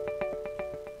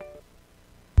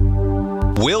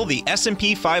 Will the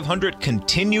S&P 500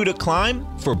 continue to climb?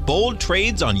 For bold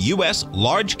trades on U.S.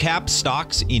 large-cap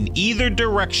stocks in either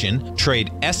direction,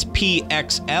 trade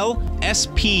SPXL,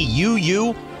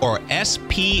 SPUU, or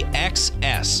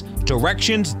SPXS.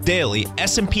 Directions Daily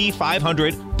S&P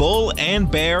 500 Bull and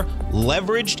Bear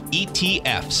Leveraged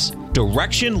ETFs.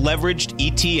 Direction Leveraged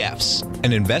ETFs.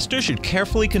 An investor should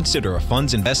carefully consider a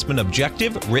fund's investment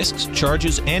objective, risks,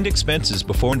 charges, and expenses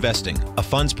before investing. A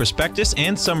fund's prospectus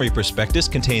and summary prospectus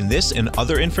contain this and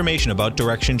other information about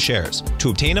Direction shares.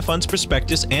 To obtain a fund's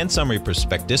prospectus and summary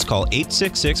prospectus, call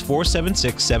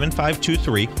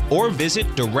 866-476-7523 or visit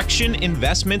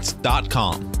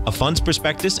directioninvestments.com. A fund's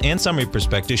prospectus and summary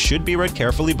prospectus should be read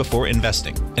carefully before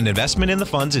investing. An investment in the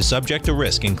funds is subject to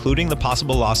risk, including the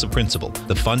possible loss of principal.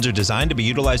 The funds are designed to be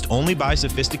utilized only by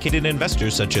sophisticated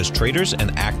investors such as traders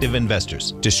and active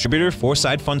investors. Distributor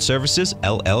Foreside Fund Services,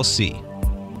 LLC.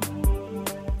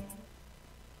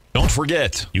 Don't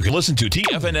forget, you can listen to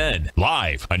TFNN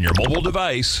live on your mobile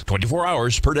device 24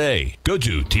 hours per day. Go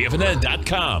to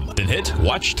TFNN.com, then hit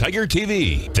Watch Tiger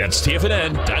TV. That's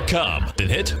TFNN.com, then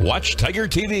hit Watch Tiger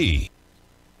TV.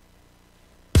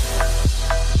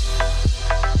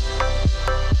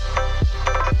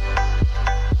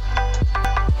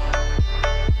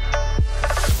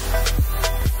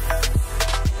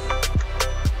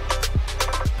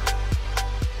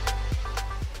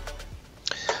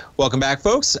 Welcome back,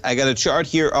 folks. I got a chart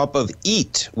here up of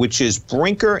EAT, which is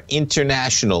Brinker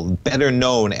International, better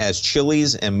known as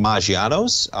Chili's and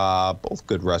Maggiano's. Both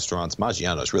good restaurants.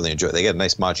 Maggiano's, really enjoy it. They got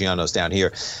nice Maggiano's down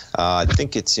here. I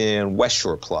think it's in West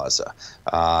Shore Plaza.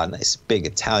 Nice big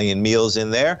Italian meals in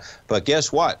there. But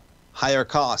guess what? Higher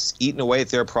costs eating away at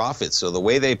their profits. So the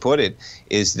way they put it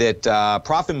is that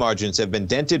profit margins have been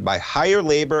dented by higher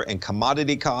labor and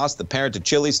commodity costs. The parent of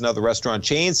Chili's and other restaurant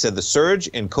chains said the surge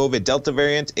in COVID Delta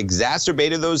variant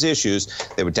exacerbated those issues.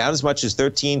 They were down as much as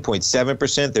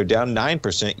 13.7%. They're down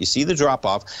 9%. You see the drop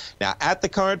off. Now, at the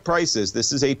current prices,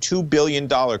 this is a $2 billion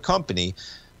company.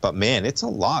 But, man, it's a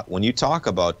lot when you talk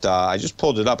about, I just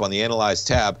pulled it up on the Analyze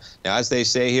tab. Now, as they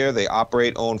say here, they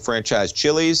operate, own, franchise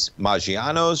Chili's,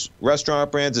 Maggiano's,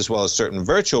 restaurant brands, as well as certain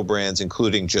virtual brands,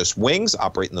 including Just Wings,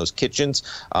 operate in those kitchens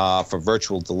for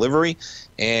virtual delivery.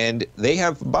 And they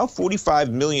have about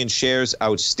 45 million shares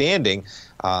outstanding.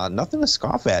 Nothing to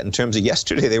scoff at in terms of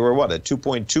yesterday. They were, what, a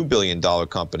 $2.2 billion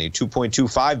company,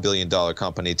 $2.25 billion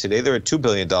company. Today they're a $2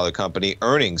 billion company.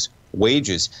 Earnings,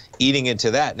 wages, eating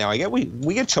into that. Now, I get we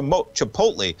get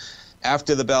Chipotle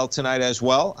after the bell tonight as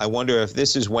well. I wonder if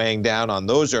this is weighing down on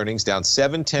those earnings, down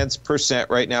 0.7%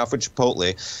 right now for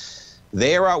Chipotle.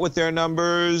 They are out with their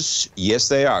numbers. Yes,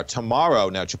 they are. Tomorrow,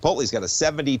 now Chipotle's got a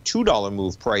 $72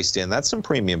 move priced in. That's some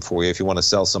premium for you if you want to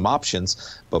sell some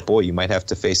options. But, boy, you might have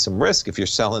to face some risk if you're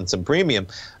selling some premium.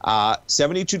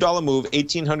 $72 move,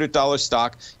 $1,800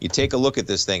 stock. You take a look at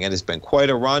this thing, and it's been quite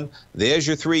a run. There's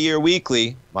your 3-year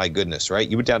weekly. My goodness, right?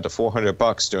 You were down to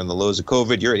 $400 during the lows of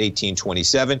COVID. You're at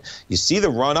 $1,827. You see the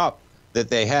run-up that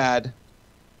they had.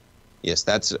 Yes,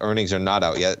 that's earnings are not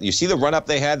out yet. You see the run-up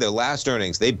they had, their last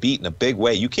earnings, they beat in a big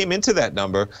way. You came into that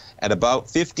number at about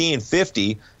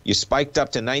 $15.50. You spiked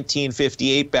up to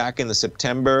 $19.58 back in the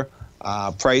September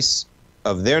price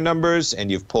of their numbers, and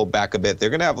you've pulled back a bit.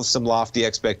 They're going to have some lofty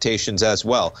expectations as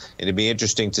well, and it'd be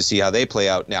interesting to see how they play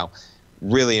out. Now,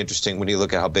 really interesting when you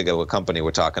look at how big of a company we're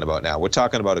talking about now. We're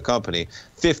talking about a company,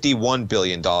 $51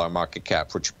 billion market cap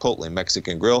for Chipotle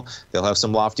Mexican Grill. They'll have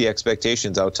some lofty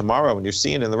expectations out tomorrow, and you're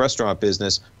seeing in the restaurant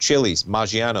business, Chili's,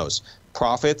 Maggiano's,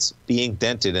 profits being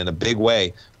dented in a big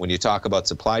way when you talk about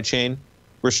supply chain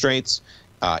restraints,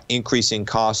 increasing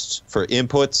costs for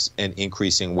inputs, and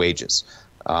increasing wages.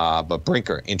 But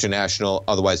Brinker International,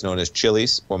 otherwise known as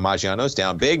Chili's or Maggiano's,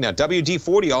 down big. Now,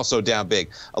 WD-40 also down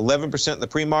big, 11% in the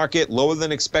pre-market, lower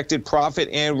than expected profit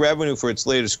and revenue for its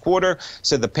latest quarter.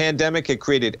 Said the pandemic had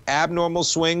created abnormal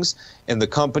swings in the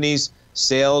company's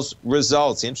sales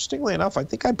results. Interestingly enough, I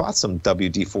think I bought some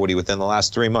WD-40 within the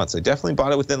last 3 months. I definitely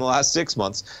bought it within the last 6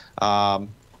 months.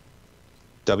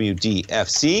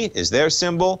 WDFC is their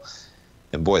symbol.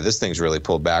 And boy, this thing's really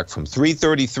pulled back from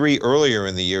 333 earlier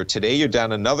in the year. Today, you're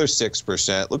down another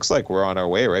 6%. Looks like we're on our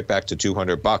way right back to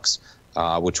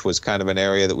 $200, which was kind of an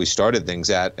area that we started things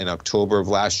at in October of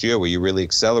last year, where you really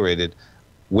accelerated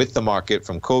with the market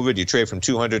from COVID. You trade from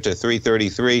 200 to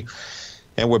 333.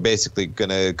 And we're basically going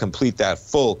to complete that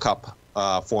full cup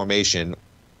formation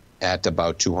at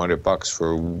about $200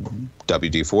 for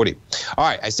WD-40. All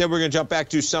right, I said we're going to jump back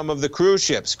to some of the cruise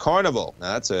ships. Carnival,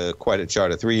 now that's quite a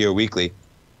chart, a 3-year weekly.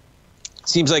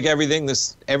 Seems like every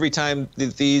time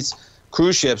that these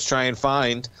cruise ships try and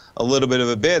find a little bit of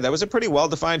a bid, that was a pretty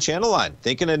well-defined channel line.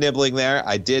 Thinking of nibbling there,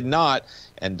 I did not,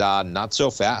 and not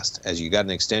so fast, as you got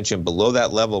an extension below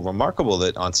that level. Remarkable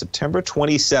that on September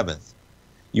 27th,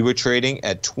 you were trading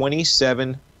at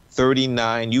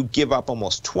 27.39. You give up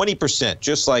almost 20%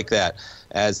 just like that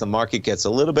as the market gets a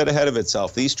little bit ahead of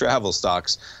itself. These travel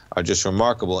stocks are just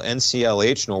remarkable.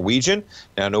 NCLH, Norwegian.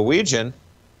 Now, Norwegian,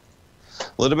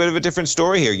 a little bit of a different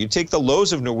story here. You take the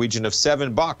lows of Norwegian of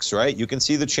 $7, right? You can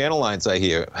see the channel lines I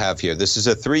have here. This is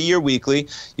a 3-year weekly.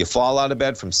 You fall out of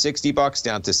bed from $60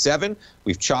 down to $7.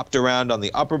 We've chopped around on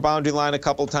the upper boundary line a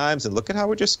couple times, and look at how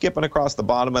we're just skipping across the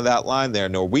bottom of that line there.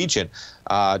 Norwegian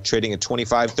trading at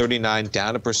 25.39,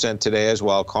 down 1% today as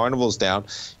well. Carnival's down.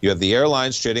 You have the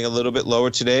airlines trading a little bit lower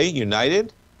today.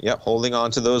 United, yep, holding on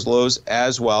to those lows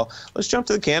as well. Let's jump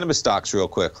to the cannabis stocks real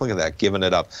quick. Look at that, giving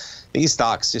it up. These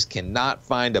stocks just cannot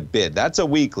find a bid. That's a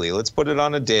weekly. Let's put it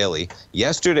on a daily.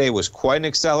 Yesterday was quite an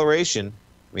acceleration.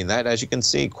 I mean, that, as you can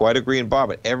see, quite a green bar.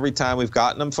 But every time we've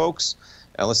gotten them, folks,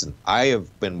 and listen, I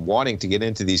have been wanting to get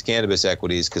into these cannabis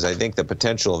equities because I think the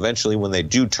potential eventually when they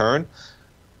do turn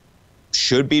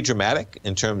should be dramatic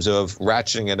in terms of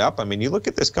ratcheting it up. I mean, you look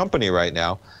at this company right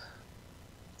now.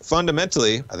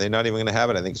 Fundamentally, are they not even going to have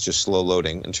it? I think it's just slow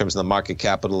loading in terms of the market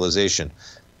capitalization.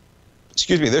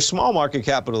 Excuse me, there's small market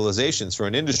capitalizations for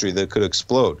an industry that could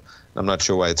explode. I'm not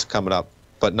sure why it's coming up.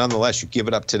 But nonetheless, you give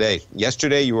it up today.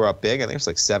 Yesterday, you were up big. I think it's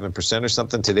like 7% or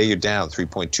something. Today, you're down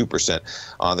 3.2%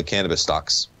 on the cannabis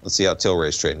stocks. Let's see how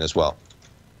Tilray's trading as well.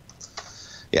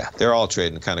 Yeah, they're all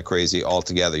trading kind of crazy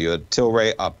altogether. You had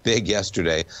Tilray up big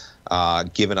yesterday,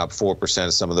 giving up 4%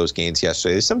 of some of those gains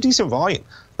yesterday. There's some decent volume.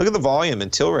 Look at the volume in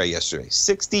Tilray yesterday,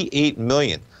 68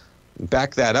 million.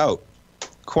 Back that out.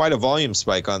 Quite a volume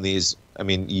spike on these. I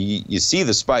mean, you see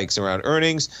the spikes around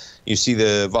earnings. You see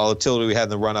the volatility we had in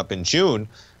the run-up in June.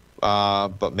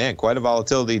 But, man, quite a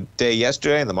volatility day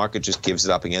yesterday, and the market just gives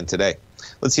it up again today.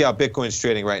 Let's see how Bitcoin's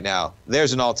trading right now.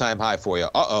 There's an all-time high for you.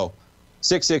 Uh-oh.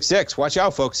 666. Watch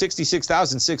out, folks.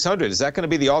 66,600. Is that going to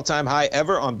be the all-time high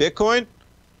ever on Bitcoin?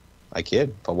 I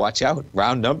kid, but watch out.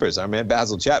 Round numbers. Our man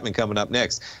Basil Chapman coming up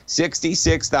next.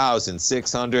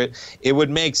 66,600. It would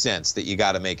make sense that you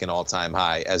got to make an all-time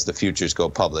high as the futures go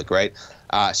public, right?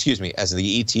 Excuse me, as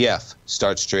the ETF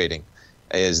starts trading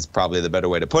is probably the better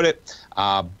way to put it.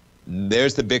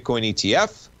 There's the Bitcoin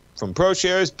ETF from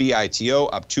ProShares, BITO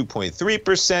up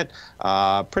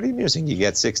 2.3%. Pretty amusing. You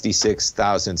get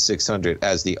 66,600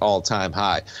 as the all-time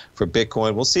high for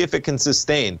Bitcoin. We'll see if it can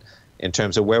sustain in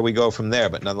terms of where we go from there.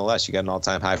 But nonetheless, you got an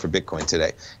all-time high for Bitcoin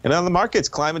today. And on the market's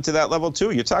climbing to that level too.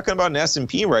 You're talking about an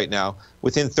S&P right now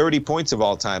within 30 points of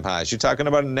all-time highs. You're talking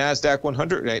about a NASDAQ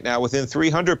 100 right now within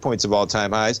 300 points of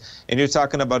all-time highs. And you're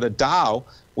talking about a Dow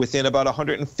within about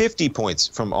 150 points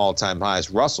from all-time highs.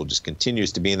 Russell just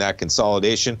continues to be in that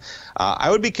consolidation.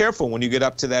 I would be careful when you get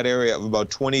up to that area of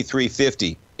about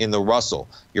 2350 in the Russell.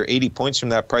 You're 80 points from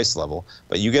that price level.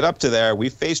 But you get up to there,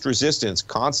 we've faced resistance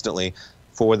constantly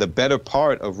for the better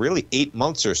part of really 8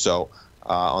 months or so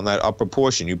on that upper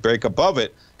portion. You break above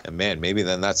it, and man, maybe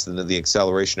then that's the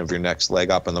acceleration of your next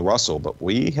leg up in the Russell. But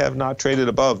we have not traded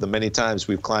above the many times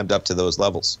we've climbed up to those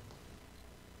levels.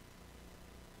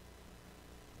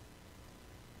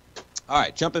 All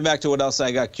right, jumping back to what else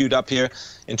I got queued up here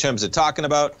in terms of talking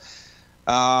about.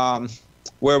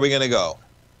 Where are we going to go?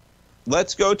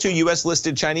 Let's go to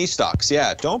U.S.-listed Chinese stocks.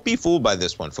 Yeah, don't be fooled by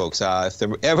this one, folks. If there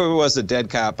ever was a dead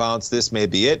cat bounce, this may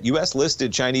be it.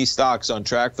 U.S.-listed Chinese stocks on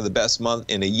track for the best month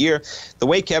in a year. The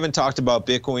way Kevin talked about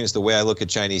Bitcoin is the way I look at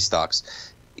Chinese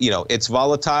stocks. You know, it's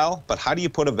volatile, but how do you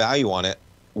put a value on it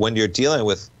when you're dealing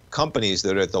with companies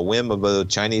that are at the whim of a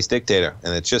Chinese dictator?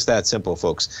 And it's just that simple,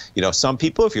 folks. You know, some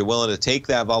people, if you're willing to take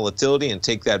that volatility and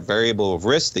take that variable of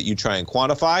risk that you try and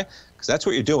quantify, because that's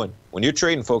what you're doing. When you're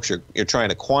trading, folks, you're trying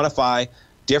to quantify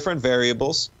different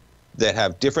variables that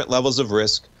have different levels of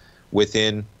risk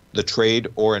within the trade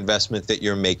or investment that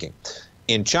you're making.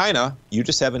 In China, you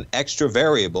just have an extra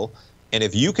variable, and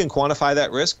if you can quantify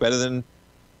that risk better than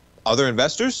other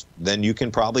investors, then you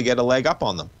can probably get a leg up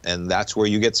on them, and that's where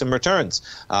you get some returns.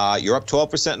 You're up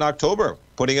 12% in October,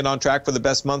 putting it on track for the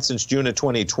best month since June of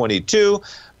 2022,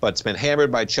 but it's been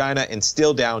hammered by China and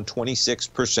still down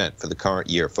 26% for the current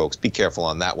year, folks. Be careful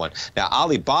on that one. Now,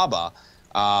 Alibaba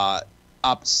up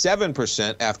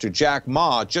 7% after Jack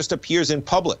Ma just appears in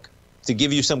public to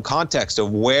give you some context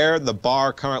of where the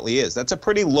bar currently is. That's a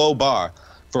pretty low bar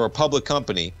for a public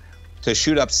company to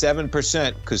shoot up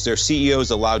 7% because their CEO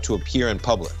is allowed to appear in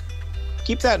public.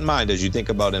 Keep that in mind as you think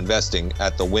about investing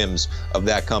at the whims of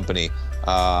that company.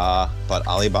 But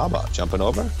Alibaba jumping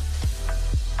over.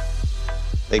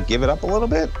 They give it up a little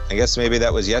bit. I guess maybe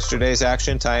that was yesterday's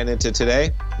action tying into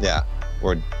today. Yeah,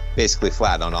 we're basically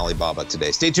flat on Alibaba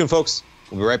today. Stay tuned, folks.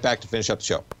 We'll be right back to finish up the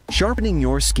show. Sharpening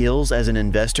your skills as an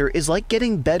investor is like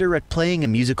getting better at playing a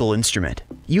musical instrument.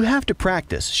 You have to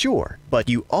practice, sure, but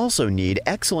you also need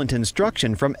excellent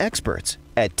instruction from experts.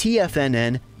 At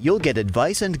TFNN, you'll get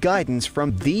advice and guidance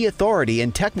from the authority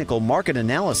in technical market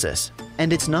analysis.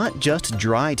 And it's not just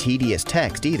dry, tedious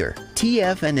text either.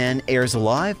 TFNN airs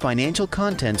live financial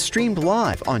content streamed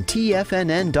live on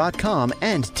TFNN.com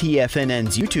and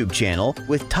TFNN's YouTube channel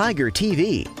with Tiger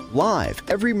TV, live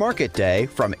every market day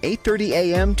from 8:30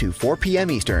 a.m. to 4 p.m.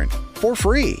 Eastern, for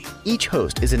free. Each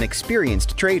host is an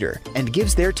experienced trader and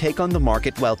gives their take on the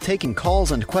market while taking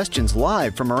calls and questions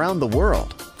live from around the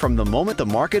world. From the moment the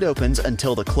market opens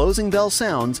until the closing bell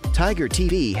sounds, Tiger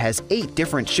TV has 8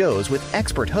 different shows with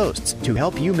expert hosts to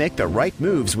help you make the right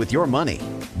moves with your money.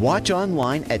 Watch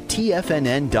online at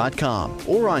TFNN.com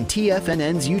or on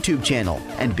TFNN's YouTube channel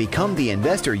and become the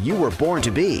investor you were born to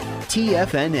be.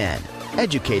 TFNN,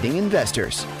 educating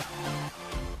investors.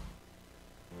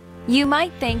 You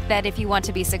might think that if you want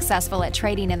to be successful at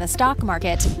trading in the stock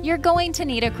market, you're going to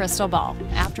need a crystal ball.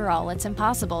 After all, it's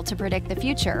impossible to predict the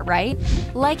future, right?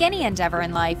 Like any endeavor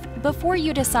in life, before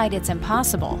you decide it's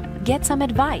impossible, get some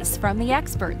advice from the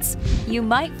experts. You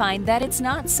might find that it's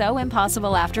not so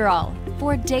impossible after all.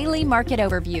 For daily market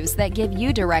overviews that give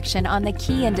you direction on the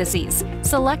key indices,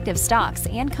 selective stocks,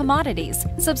 and commodities,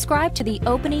 subscribe to the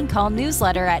Opening Call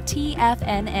newsletter at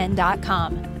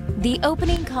TFNN.com. The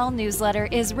Opening Call newsletter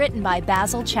is written by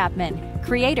Basil Chapman,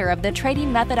 creator of the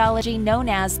trading methodology known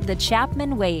as the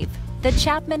Chapman Wave. The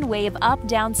Chapman Wave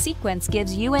up-down sequence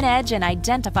gives you an edge in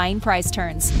identifying price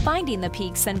turns, finding the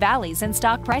peaks and valleys in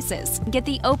stock prices. Get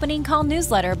the Opening Call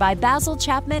newsletter by Basil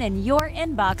Chapman in your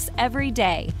inbox every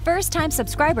day. First-time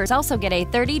subscribers also get a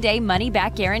 30-day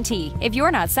money-back guarantee. If you're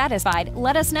not satisfied,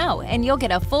 let us know, and you'll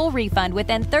get a full refund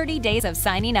within 30 days of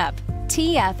signing up.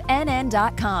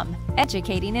 TFNN.com,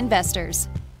 educating investors.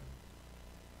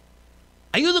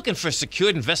 Are you looking for a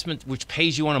secured investment which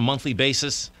pays you on a monthly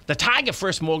basis? The Tiger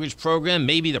First Mortgage Program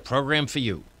may be the program for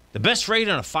you. The best rate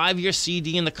on a 5-year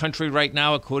CD in the country right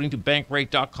now, according to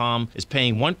Bankrate.com, is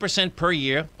paying 1% per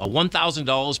year or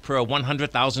 $1,000 per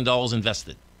 $100,000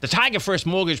 invested. The Tiger First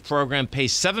Mortgage Program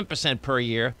pays 7% per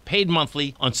year, paid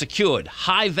monthly, on secured,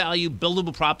 high-value,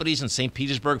 buildable properties in St.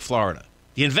 Petersburg, Florida.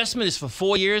 The investment is for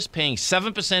 4 years, paying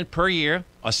 7% per year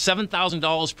or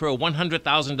 $7,000 per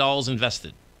 $100,000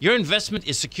 invested. Your investment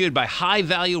is secured by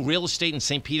high-value real estate in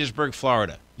St. Petersburg,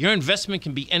 Florida. Your investment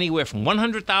can be anywhere from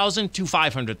 $100,000 to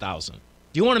 $500,000. Do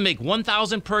you want to make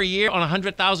 $1,000 per year on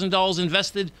 $100,000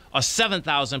 invested or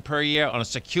 $7,000 per year on a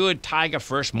secured Tiger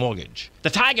First mortgage? The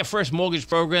Tiger First Mortgage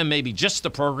Program may be just the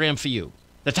program for you.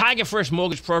 The Tiger First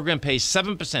Mortgage Program pays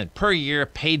 7% per year,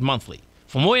 paid monthly.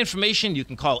 For more information, you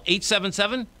can call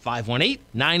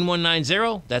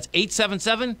 877-518-9190. That's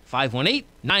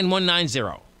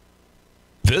 877-518-9190.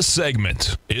 This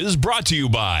segment is brought to you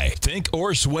by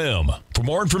Thinkorswim. For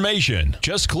more information,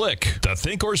 just click the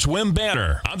Thinkorswim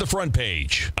banner on the front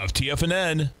page of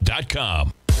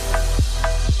TFNN.com.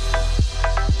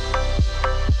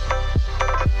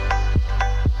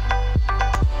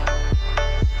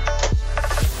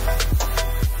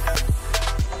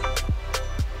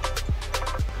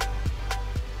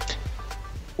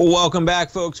 Welcome back,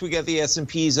 folks. We got the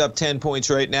S&P's up 10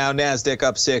 points right now. NASDAQ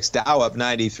up 6. Dow up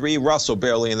 93. Russell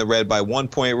barely in the red by 1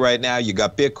 point right now. You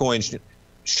got Bitcoin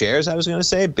shares, I was going to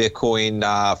say. Bitcoin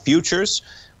futures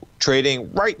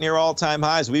trading right near all-time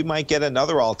highs. We might get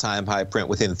another all-time high print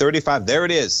within 35. There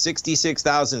it is,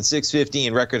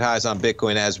 66,615 record highs on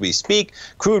Bitcoin as we speak.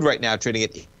 Crude right now trading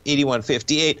at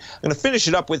 81.58. I'm going to finish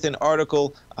it up with an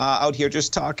article out here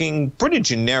just talking pretty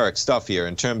generic stuff here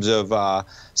in terms of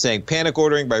saying panic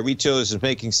ordering by retailers is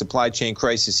making supply chain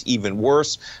crisis even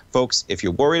worse. Folks, if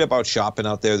you're worried about shopping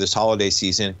out there this holiday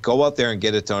season, go out there and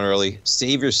get it done early.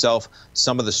 Save yourself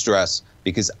some of the stress,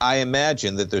 because I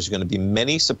imagine that there's going to be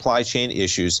many supply chain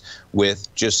issues with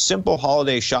just simple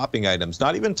holiday shopping items,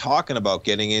 not even talking about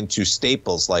getting into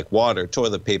staples like water,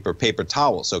 toilet paper, paper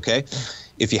towels, okay?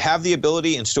 If you have the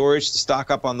ability and storage to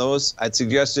stock up on those, I'd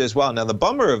suggest it as well. Now, the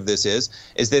bummer of this is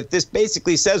that this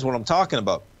basically says what I'm talking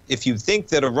about. If you think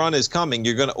that a run is coming,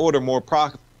 you're going to order more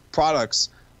products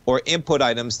or input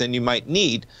items than you might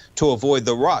need to avoid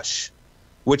the rush,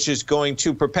 which is going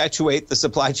to perpetuate the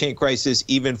supply chain crisis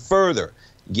even further.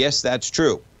 Yes, that's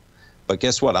true. But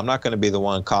guess what? I'm not going to be the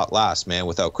one caught last, man,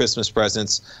 without Christmas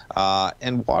presents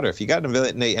and water. If you got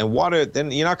and water,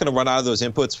 then you're not going to run out of those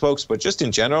inputs, folks. But just in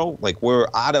general, like, we're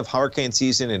out of hurricane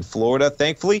season in Florida,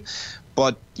 thankfully.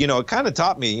 But, you know, it kind of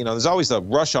taught me, you know, there's always a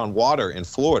rush on water in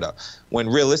Florida when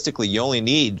realistically you only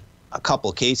need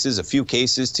a few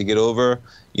cases to get over,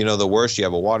 you know, the worst. You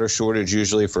have a water shortage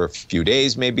usually for a few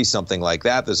days, maybe something like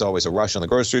that. There's always a rush on the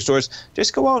grocery stores.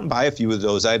 Just go out and buy a few of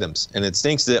those items. And it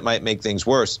stinks that it might make things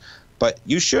worse, but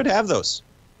you should have those.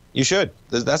 You should.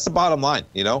 That's the bottom line,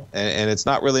 you know, and it's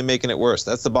not really making it worse.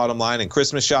 That's the bottom line. And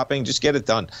Christmas shopping, just get it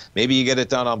done. Maybe you get it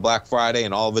done on Black Friday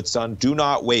and all of it's done. Do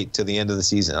not wait till the end of the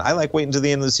season. I like waiting to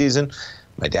the end of the season.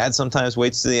 My dad sometimes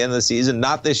waits to the end of the season.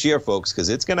 Not this year, folks, because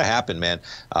it's going to happen, man.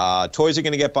 Toys are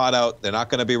going to get bought out. They're not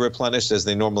going to be replenished as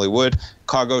they normally would.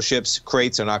 Cargo ships,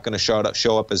 crates are not going to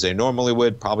show up as they normally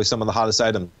would. Probably some of the hottest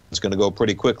items is going to go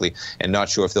pretty quickly, and not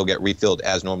sure if they'll get refilled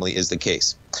as normally is the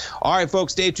case. All right,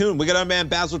 folks, stay tuned. We got our man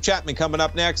Basil Chapman coming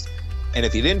up next. And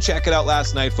if you didn't check it out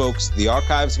last night, folks, the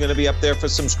archive's going to be up there for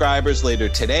subscribers later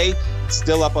today. It's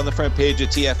still up on the front page of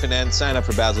TFNN. Sign up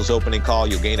for Basil's opening call.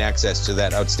 You'll gain access to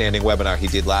that outstanding webinar he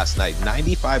did last night.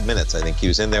 95 minutes, I think he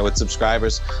was in there with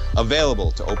subscribers.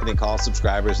 Available to opening call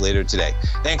subscribers later today.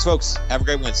 Thanks, folks. Have a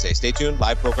great Wednesday. Stay tuned.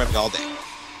 Live programming all day.